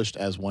been published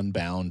as one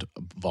bound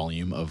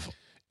volume of...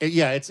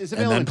 It's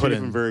available in two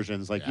different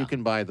versions. Like you Yeah.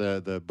 can buy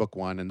the book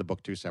 1 and the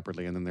book 2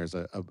 separately, and then there's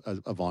a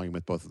volume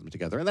with both of them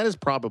together. And that is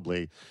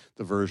probably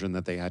the version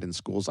that they had in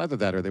schools. Either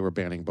that or they were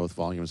banning both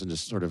volumes and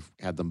just sort of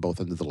had them both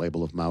under the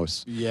label of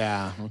mouse.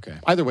 Yeah, okay.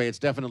 Either way, it's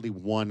definitely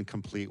one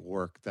complete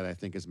work that I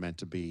think is meant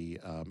to be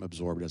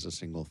absorbed as a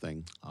single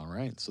thing. All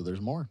right, so there's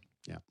more.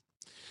 Yeah.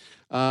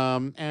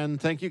 And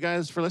thank you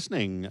guys for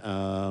listening.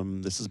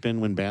 This has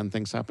been When Bad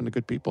Things Happen to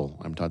Good People.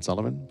 I'm Todd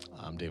Sullivan.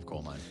 I'm Dave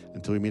Coleman.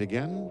 Until we meet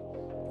again,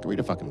 read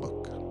a fucking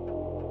book.